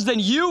desires, then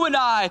you and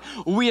I,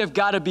 we have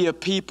got to be a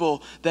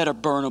people that are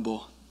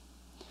burnable.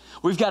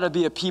 We've got to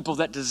be a people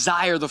that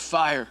desire the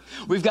fire.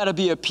 We've got to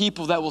be a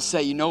people that will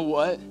say, you know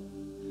what?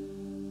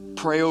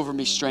 Pray over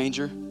me,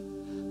 stranger.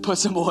 Put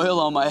some oil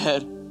on my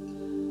head.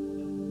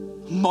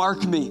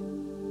 Mark me.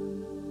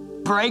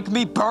 Break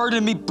me,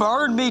 burden me,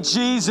 burn me,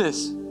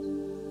 Jesus.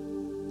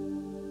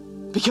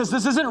 Because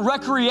this isn't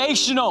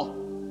recreational.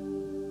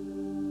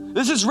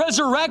 This is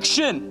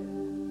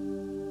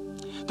resurrection.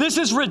 This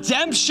is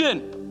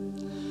redemption.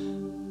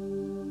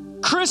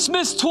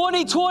 Christmas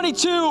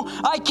 2022,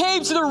 I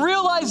came to the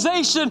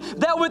realization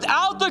that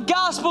without the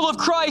gospel of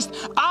Christ,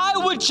 I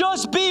would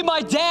just be my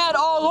dad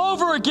all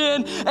over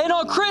again. And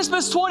on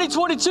Christmas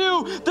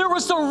 2022, there were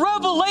some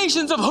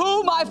revelations of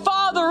who my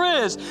Father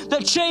is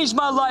that changed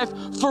my life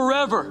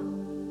forever.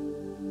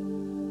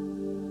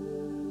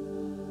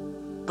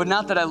 But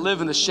not that I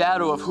live in the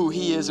shadow of who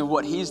he is and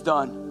what he's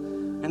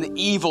done, and the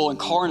evil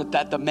incarnate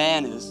that the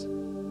man is.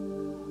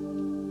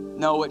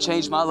 No, what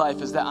changed my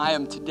life is that I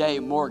am today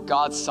more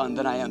God's son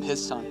than I am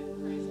his son.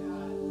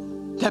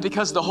 That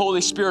because of the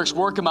Holy Spirit's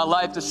work in my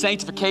life, the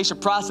sanctification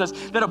process,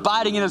 that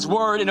abiding in his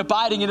word and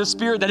abiding in his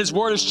spirit, that his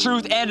word is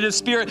truth and in his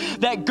spirit,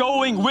 that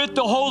going with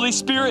the Holy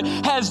Spirit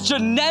has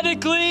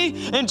genetically,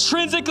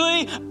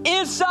 intrinsically,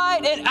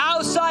 inside and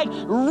outside,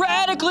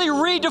 radically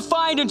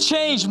redefined and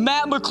changed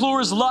Matt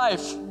McClure's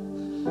life.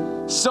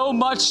 So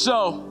much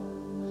so,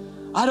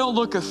 I don't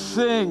look a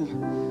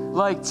thing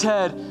like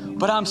Ted,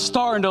 but I'm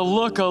starting to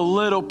look a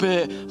little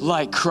bit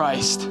like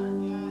Christ.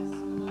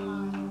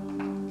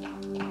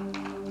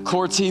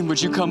 Core team, would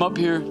you come up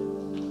here?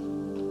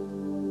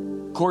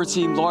 Core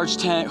team, large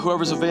tent,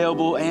 whoever's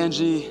available,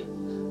 Angie,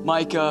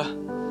 Micah,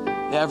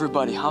 yeah,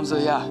 everybody, Hamza,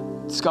 yeah,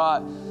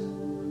 Scott,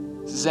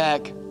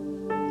 Zach.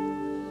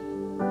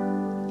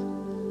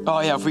 Oh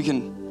yeah, if we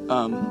can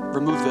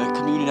remove the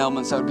communion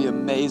elements, that would be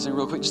amazing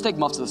real quick. Just take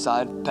them off to the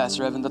side,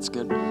 Pastor Evan, that's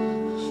good.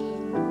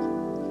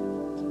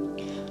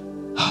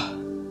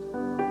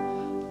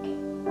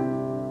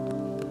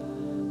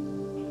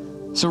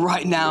 So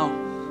right now,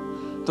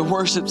 the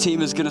worship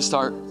team is gonna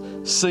start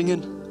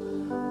singing.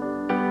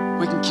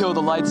 We can kill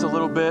the lights a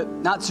little bit,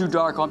 not too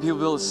dark, I want people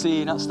to be able to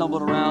see, not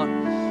stumbling around.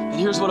 And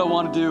here's what I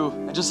wanna do.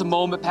 In just a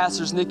moment,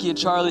 Pastors Nikki and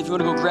Charlie, if you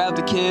wanna go grab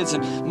the kids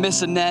and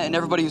Miss Annette and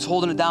everybody who's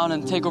holding it down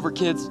and Takeover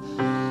Kids.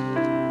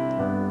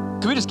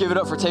 Can we just give it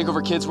up for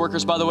Takeover Kids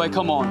workers, by the way?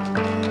 Come on.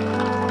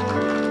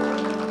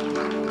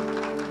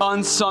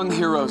 Unsung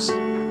heroes. We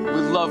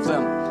love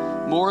them.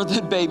 More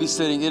than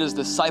babysitting, it is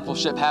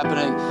discipleship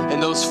happening in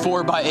those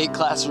 4x8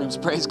 classrooms.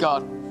 Praise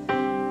God.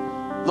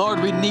 Lord,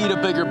 we need a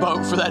bigger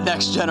boat for that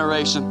next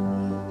generation.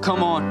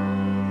 Come on.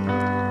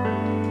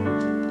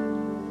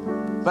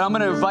 But I'm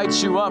going to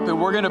invite you up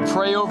and we're going to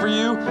pray over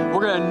you.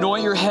 We're going to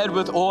anoint your head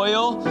with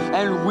oil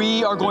and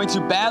we are going to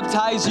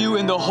baptize you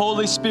in the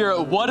Holy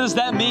Spirit. What does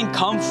that mean?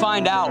 Come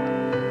find out.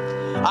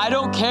 I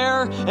don't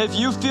care if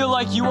you feel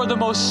like you are the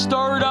most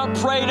stirred up,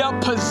 prayed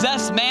up,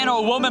 possessed man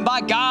or woman by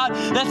God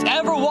that's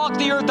ever walked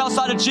the earth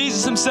outside of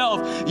Jesus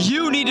himself.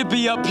 You need to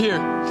be up here.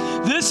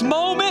 This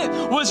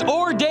moment was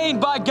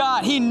ordained by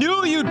God. He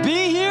knew you'd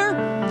be here.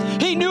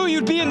 He knew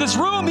you'd be in this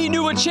room. He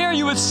knew what chair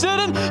you would sit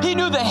in. He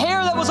knew the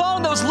hair that was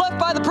on that was left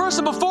by the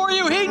person before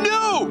you. He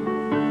knew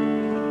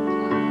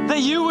that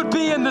you would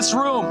be in this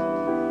room.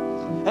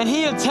 And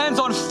he intends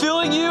on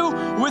filling you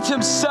with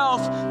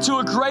himself to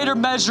a greater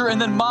measure.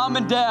 And then mom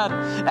and dad,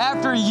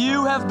 after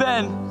you have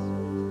been,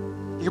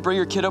 you can bring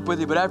your kid up with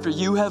you, but after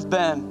you have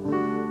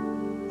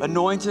been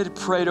anointed,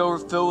 prayed over,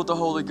 filled with the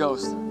Holy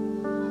Ghost,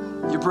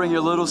 you bring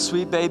your little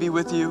sweet baby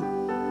with you,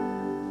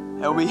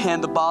 and we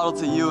hand the bottle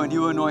to you, and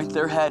you anoint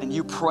their head, and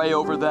you pray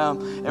over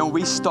them, and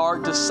we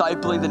start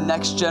discipling the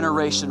next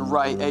generation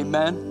right.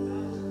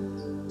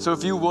 Amen? So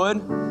if you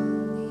would,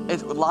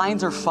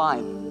 lines are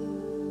fine.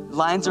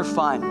 Lines are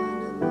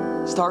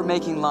fine. Start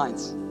making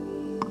lines.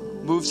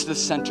 Move to the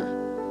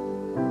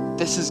center.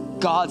 This is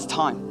God's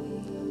time.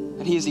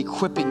 And he is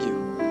equipping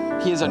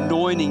you. He is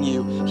anointing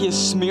you. He is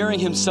smearing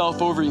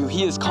himself over you.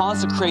 He is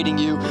consecrating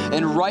you.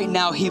 And right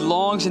now, he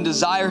longs and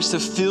desires to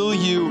fill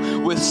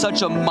you with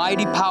such a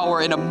mighty power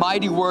and a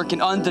mighty work.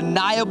 An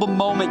undeniable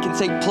moment can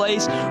take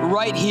place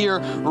right here,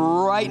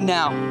 right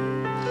now,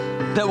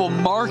 that will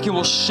mark and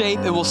will shape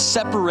and will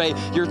separate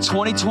your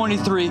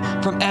 2023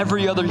 from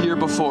every other year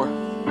before.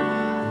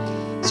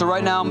 So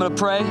right now I'm going to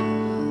pray,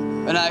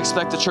 and I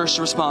expect the church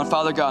to respond.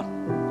 Father God,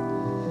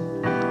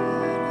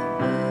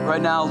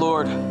 right now,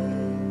 Lord,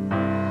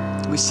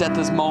 we set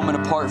this moment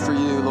apart for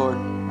you, Lord.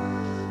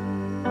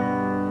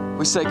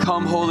 We say,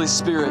 come, Holy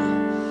Spirit.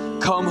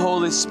 Come,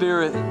 Holy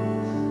Spirit.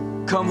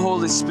 Come,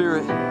 Holy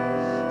Spirit.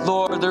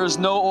 Lord, there is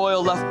no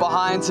oil left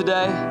behind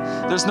today.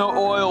 There's no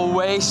oil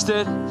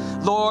wasted.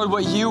 Lord,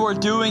 what you are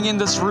doing in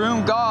this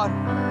room, God,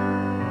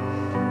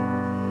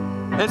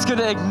 it's going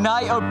to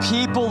ignite a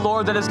people,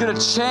 Lord, that is going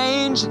to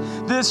change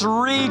this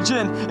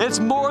region. It's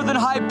more than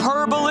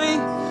hyperbole.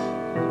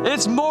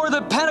 It's more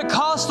than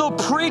Pentecostal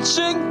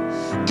preaching.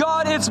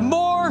 God, it's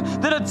more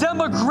than a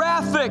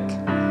demographic.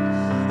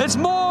 It's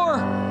more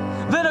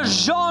than a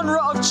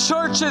genre of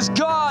churches.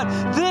 God,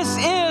 this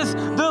is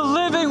the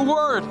living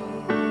word.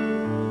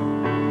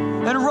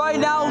 And right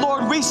now,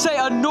 Lord, we say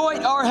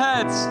anoint our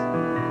heads.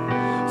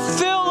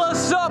 Fill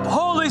us up,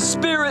 Holy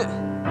Spirit.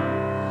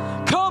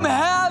 Come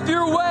have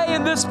your way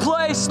in this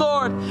place,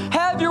 Lord.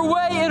 Have your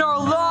way in our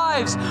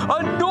lives.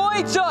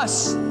 Anoint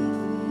us.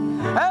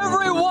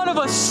 Every one of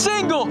us,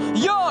 single,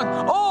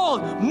 young,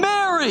 old,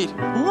 married,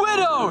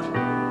 widowed,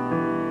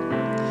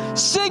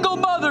 single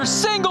mother,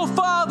 single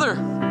father,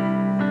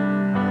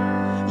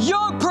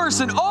 young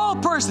person,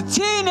 old person,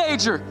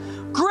 teenager,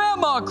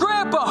 grandma,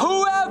 grandpa,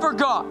 whoever,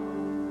 God.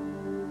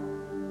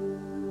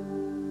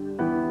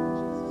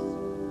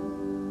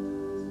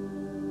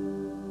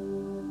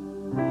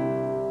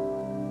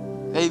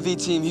 AV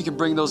team, you can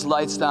bring those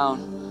lights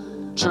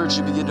down. Church,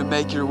 you begin to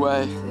make your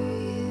way.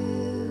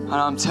 And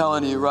I'm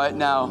telling you right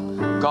now,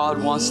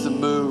 God wants to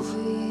move.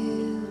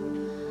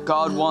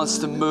 God wants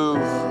to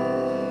move.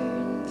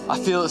 I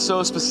feel it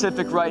so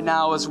specific right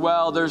now as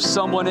well. There's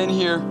someone in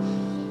here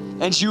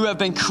and you have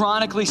been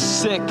chronically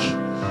sick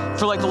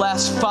for like the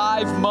last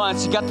 5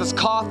 months. You got this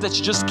cough that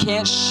you just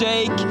can't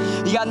shake.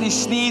 You got these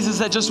sneezes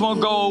that just won't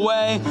go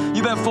away.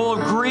 You've been full of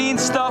green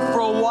stuff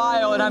for a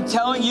while, and I'm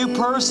telling you,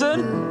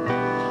 person,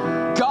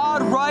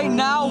 God right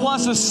now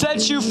wants to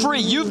set you free.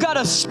 You've got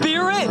a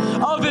spirit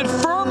of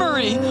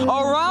infirmary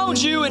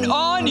around you and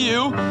on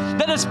you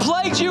that has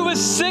plagued you with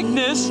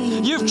sickness.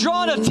 You've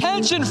drawn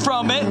attention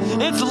from it.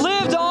 It's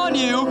lived on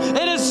you.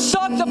 It has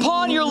sucked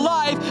upon your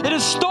life. It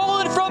has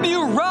stolen from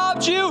you,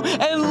 robbed you,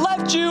 and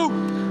left you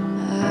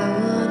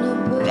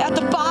at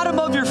the bottom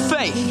of your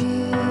faith.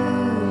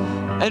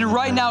 And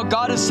right now,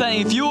 God is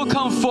saying, if you will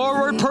come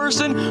forward,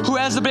 person who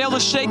hasn't been able to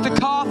shake the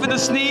cough and the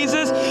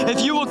sneezes,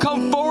 if you will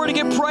come forward and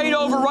get prayed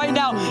over right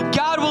now,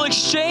 God will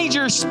exchange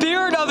your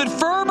spirit of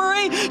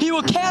infirmary. He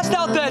will cast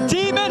out that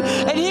demon,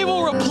 and He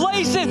will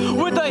replace it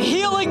with a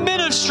healing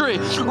ministry.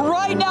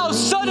 Right now,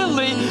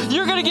 suddenly,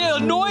 you're going to get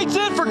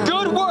anointed for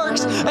good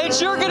works,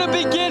 and you're going to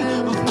begin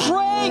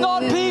praying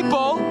on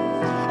people,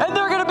 and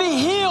they're going to be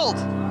healed.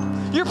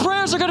 Your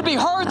prayers are going to be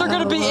heard. They're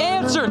going to be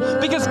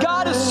answered because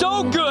God is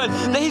so good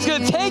that He's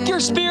going to take your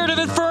spirit of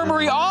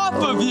infirmary off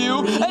of you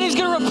and He's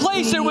going to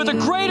replace it with a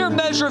greater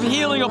measure of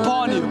healing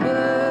upon you.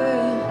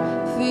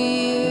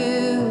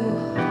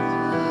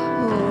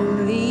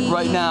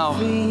 Right now,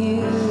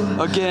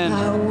 again,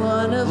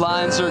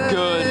 lines are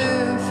good.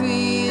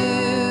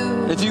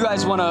 If you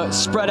guys want to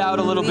spread out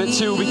a little bit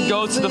too, we can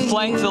go to the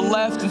flank, to the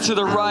left, and to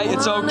the right.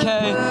 It's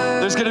okay.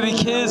 There's going to be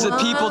kids and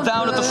people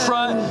down at the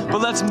front,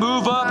 but let's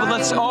move up and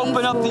let's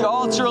open up the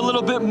altar a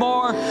little bit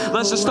more.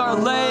 Let's just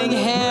start laying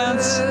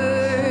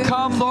hands.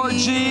 Come, Lord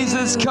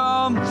Jesus,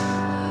 come.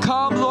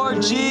 Come,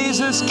 Lord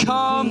Jesus,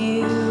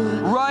 come.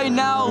 Right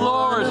now,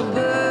 Lord.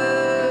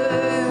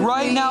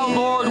 Right now,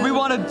 Lord, we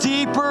want a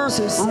deeper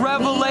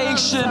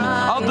revelation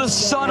of the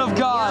Son of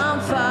God.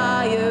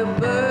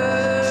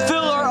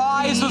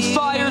 With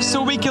fire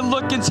so we can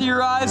look into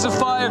your eyes of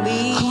fire.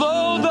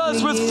 Clothe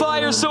us with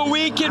fire so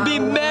we can be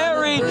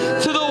married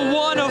to the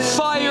one of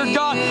fire,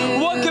 God.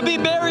 What can be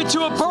married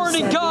to a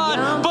burning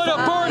God but a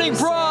burning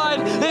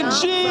bride? In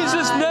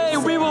Jesus'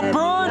 name, we will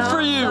burn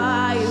for you.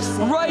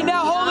 Right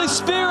now, Holy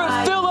Spirit,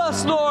 fill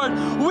us, Lord.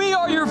 We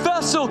are your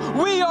vessel.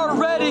 We are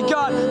ready,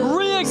 God.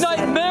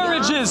 Reignite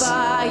marriages.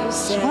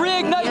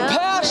 Reignite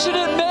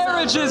passionate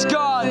marriages,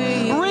 God.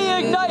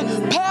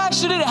 Reignite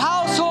passionate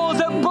households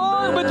that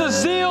burn with the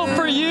zeal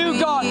for you,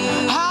 God.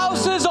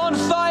 Houses on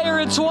fire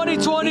in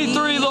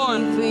 2023,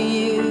 Lord.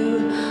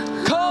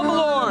 Come,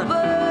 Lord.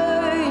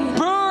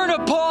 Burn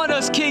upon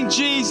us, King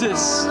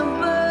Jesus.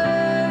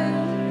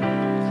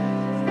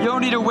 You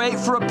don't need to wait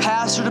for a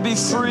pastor to be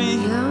free.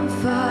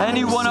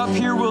 Anyone up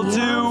here will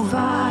do.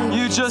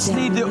 You just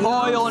need the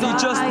oil and you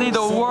just need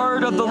the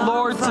word of the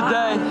Lord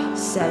today.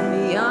 Set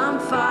me on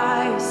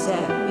fire,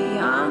 set me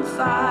on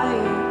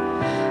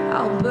fire.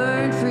 I'll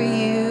burn for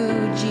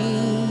you,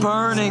 Jesus.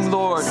 Burning,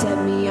 Lord.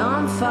 Set me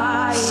on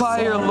fire.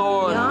 Fire,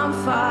 Lord. Set me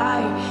on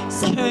fire.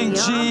 Set King me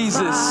on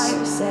Jesus.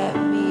 Fire. Set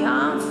me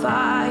on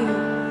fire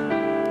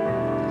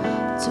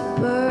to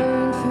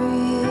burn for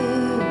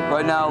you.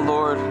 Right now,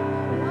 Lord,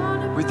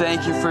 we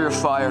thank you for your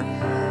fire.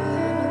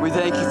 We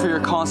thank you for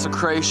your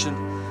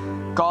consecration.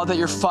 God, that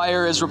your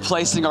fire is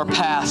replacing our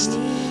past.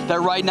 That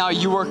right now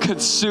you are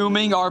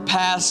consuming our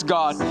past,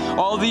 God.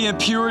 All the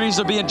impurities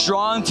are being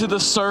drawn to the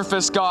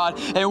surface, God,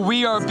 and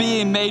we are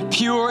being made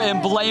pure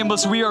and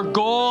blameless. We are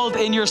gold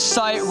in your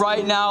sight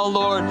right now,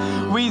 Lord.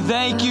 We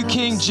thank you,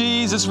 King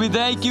Jesus. We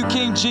thank you,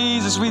 King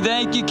Jesus. We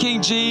thank you,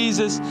 King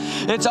Jesus.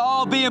 It's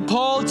all being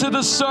pulled to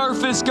the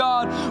surface,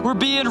 God. We're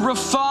being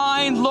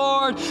refined,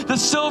 Lord. The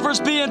silver's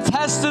being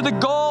tested. The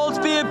gold's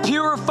being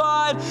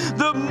purified.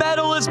 The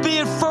metal is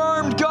being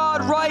firmed,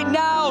 God. Right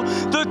now,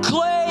 the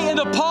clay in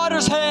the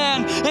potter's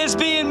hand is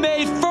being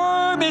made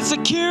firm and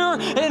secure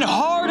and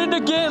hardened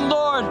again,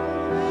 Lord.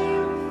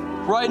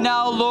 Right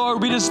now,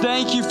 Lord, we just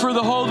thank you for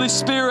the Holy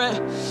Spirit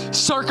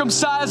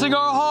circumcising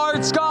our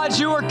hearts. God,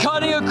 you are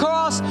cutting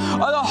across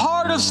the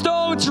heart of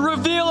stone to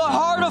reveal a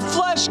heart of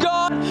flesh,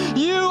 God.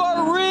 You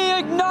are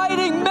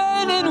reigniting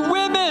men and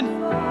women.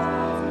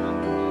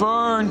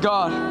 Burn,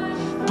 God.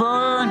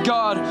 Burn,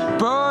 God.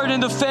 Burn in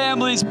the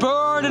families.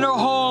 Burn in our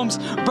homes.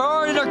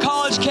 Burn in our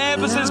college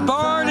campuses.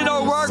 Burn in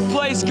our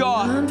workplace,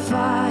 God. On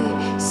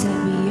fire,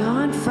 set me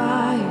on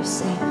fire,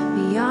 set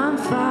me on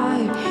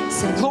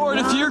fire. Lord,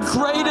 if your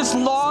greatest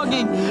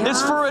longing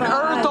is for an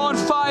earth on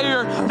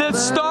fire, then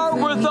start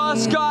with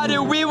us, God,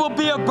 and we will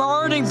be a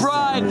burning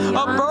bride,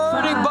 a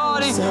burning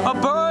body, a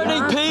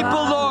burning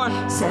people, Lord.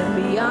 Set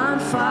me on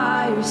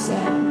fire,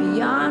 set me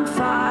on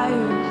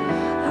fire.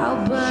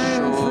 I'll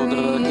burn for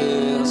you.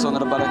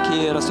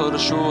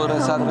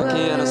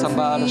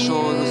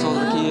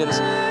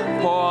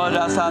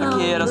 Podra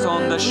sarkera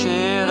sonda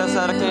shera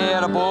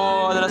sarkera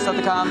podra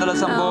satkandra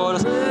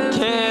samboras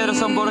kera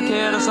sambora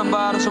kera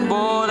sambara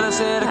sambora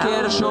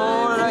serkera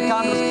shora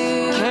kandra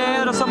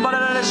kera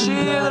sambara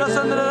shira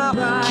sandra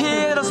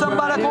kera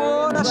sambara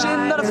kora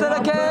shindra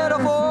serkera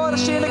for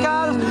shina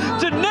kandra.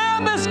 To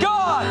name is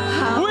God.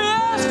 We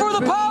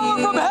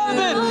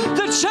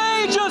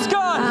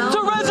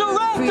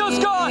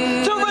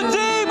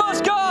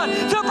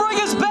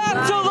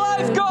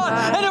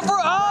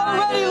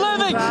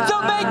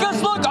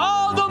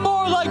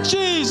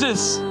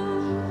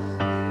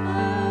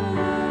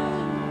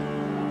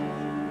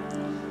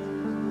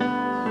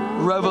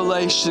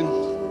Revelation.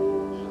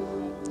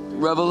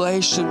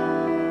 Revelation.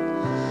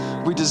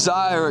 We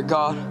desire it,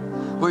 God.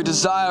 We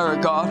desire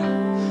it, God.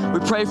 We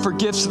pray for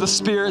gifts of the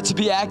Spirit to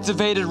be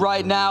activated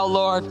right now,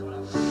 Lord.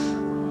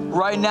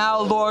 Right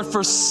now, Lord,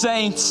 for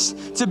saints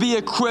to be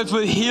equipped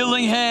with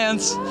healing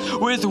hands,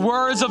 with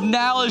words of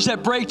knowledge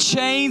that break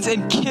chains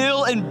and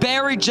kill and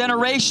bury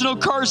generational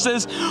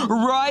curses.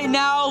 Right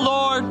now,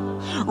 Lord.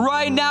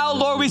 Right now,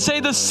 Lord, we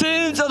say the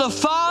sins of the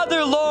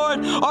Father,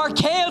 Lord, are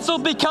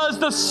canceled because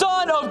the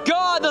Son of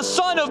God, the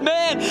Son of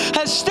Man,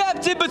 has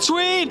stepped in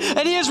between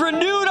and He has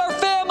renewed our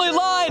family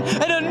line,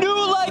 and a new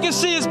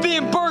legacy is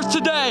being birthed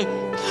today.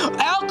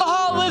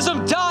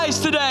 Alcoholism dies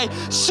today.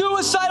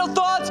 Suicidal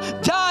thoughts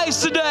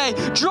dies today.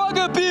 Drug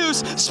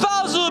abuse,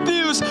 spousal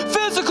abuse,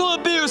 physical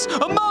abuse,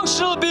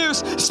 emotional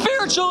abuse,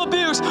 spiritual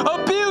abuse.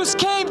 Abuse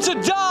came to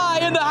die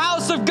in the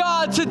house of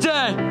God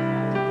today.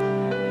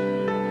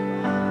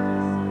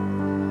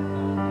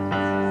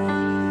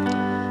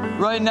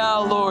 Right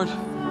now, Lord,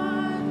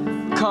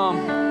 come.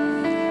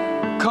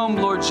 Come,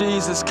 Lord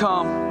Jesus,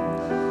 come.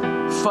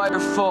 Fire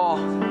fall.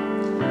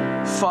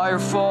 Fire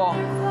fall.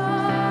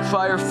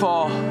 Fire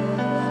fall.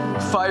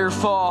 Fire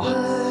fall.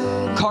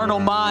 Carnal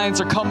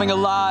minds are coming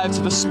alive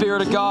to the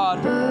Spirit of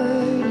God.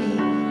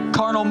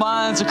 Carnal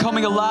minds are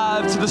coming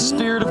alive to the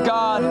Spirit of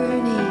God.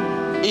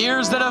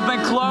 Ears that have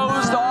been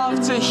closed off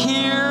to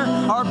hear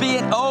are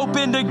being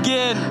opened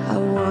again. I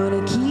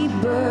want to keep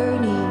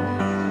burning.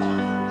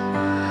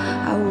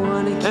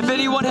 If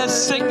anyone has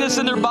sickness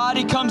in their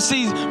body, come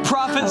see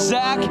Prophet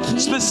Zach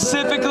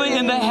specifically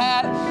in the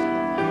hat.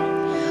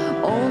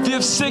 If you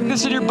have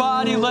sickness in your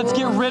body, let's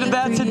get rid of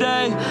that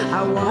today.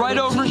 Right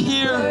over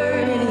here.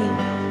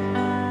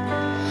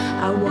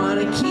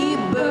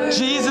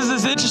 Jesus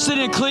is interested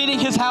in cleaning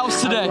His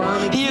house today.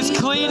 He is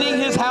cleaning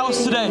His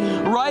house today.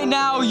 Right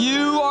now,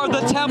 you are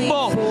the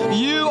temple.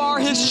 You are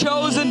His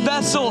chosen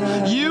vessel.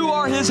 You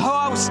are His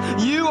house.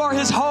 You are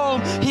His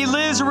home. He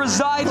lives and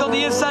resides on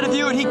the inside of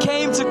you, and He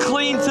came to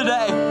clean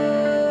today.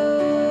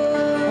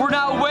 We're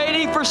not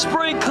waiting for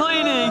spring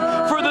cleaning,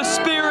 for the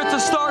Spirit to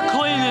start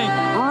cleaning.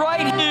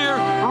 Right here,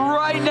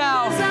 right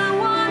now.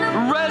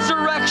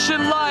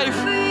 Resurrection life.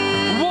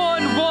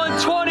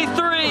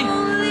 1:23.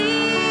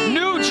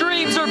 New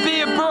dreams are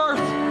being birthed.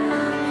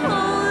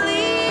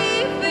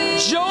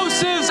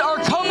 Josephs are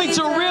coming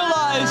to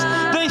realize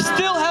they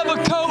still have a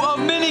coat of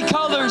many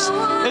colors.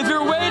 If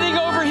you're waiting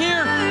over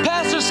here,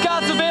 Pastor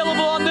Scott's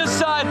available on this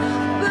side.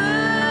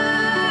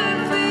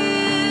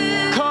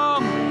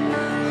 Come.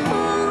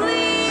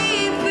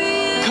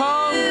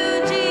 Come.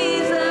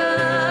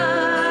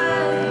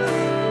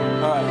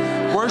 All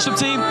right. Worship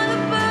team,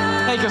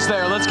 take us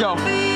there. Let's go.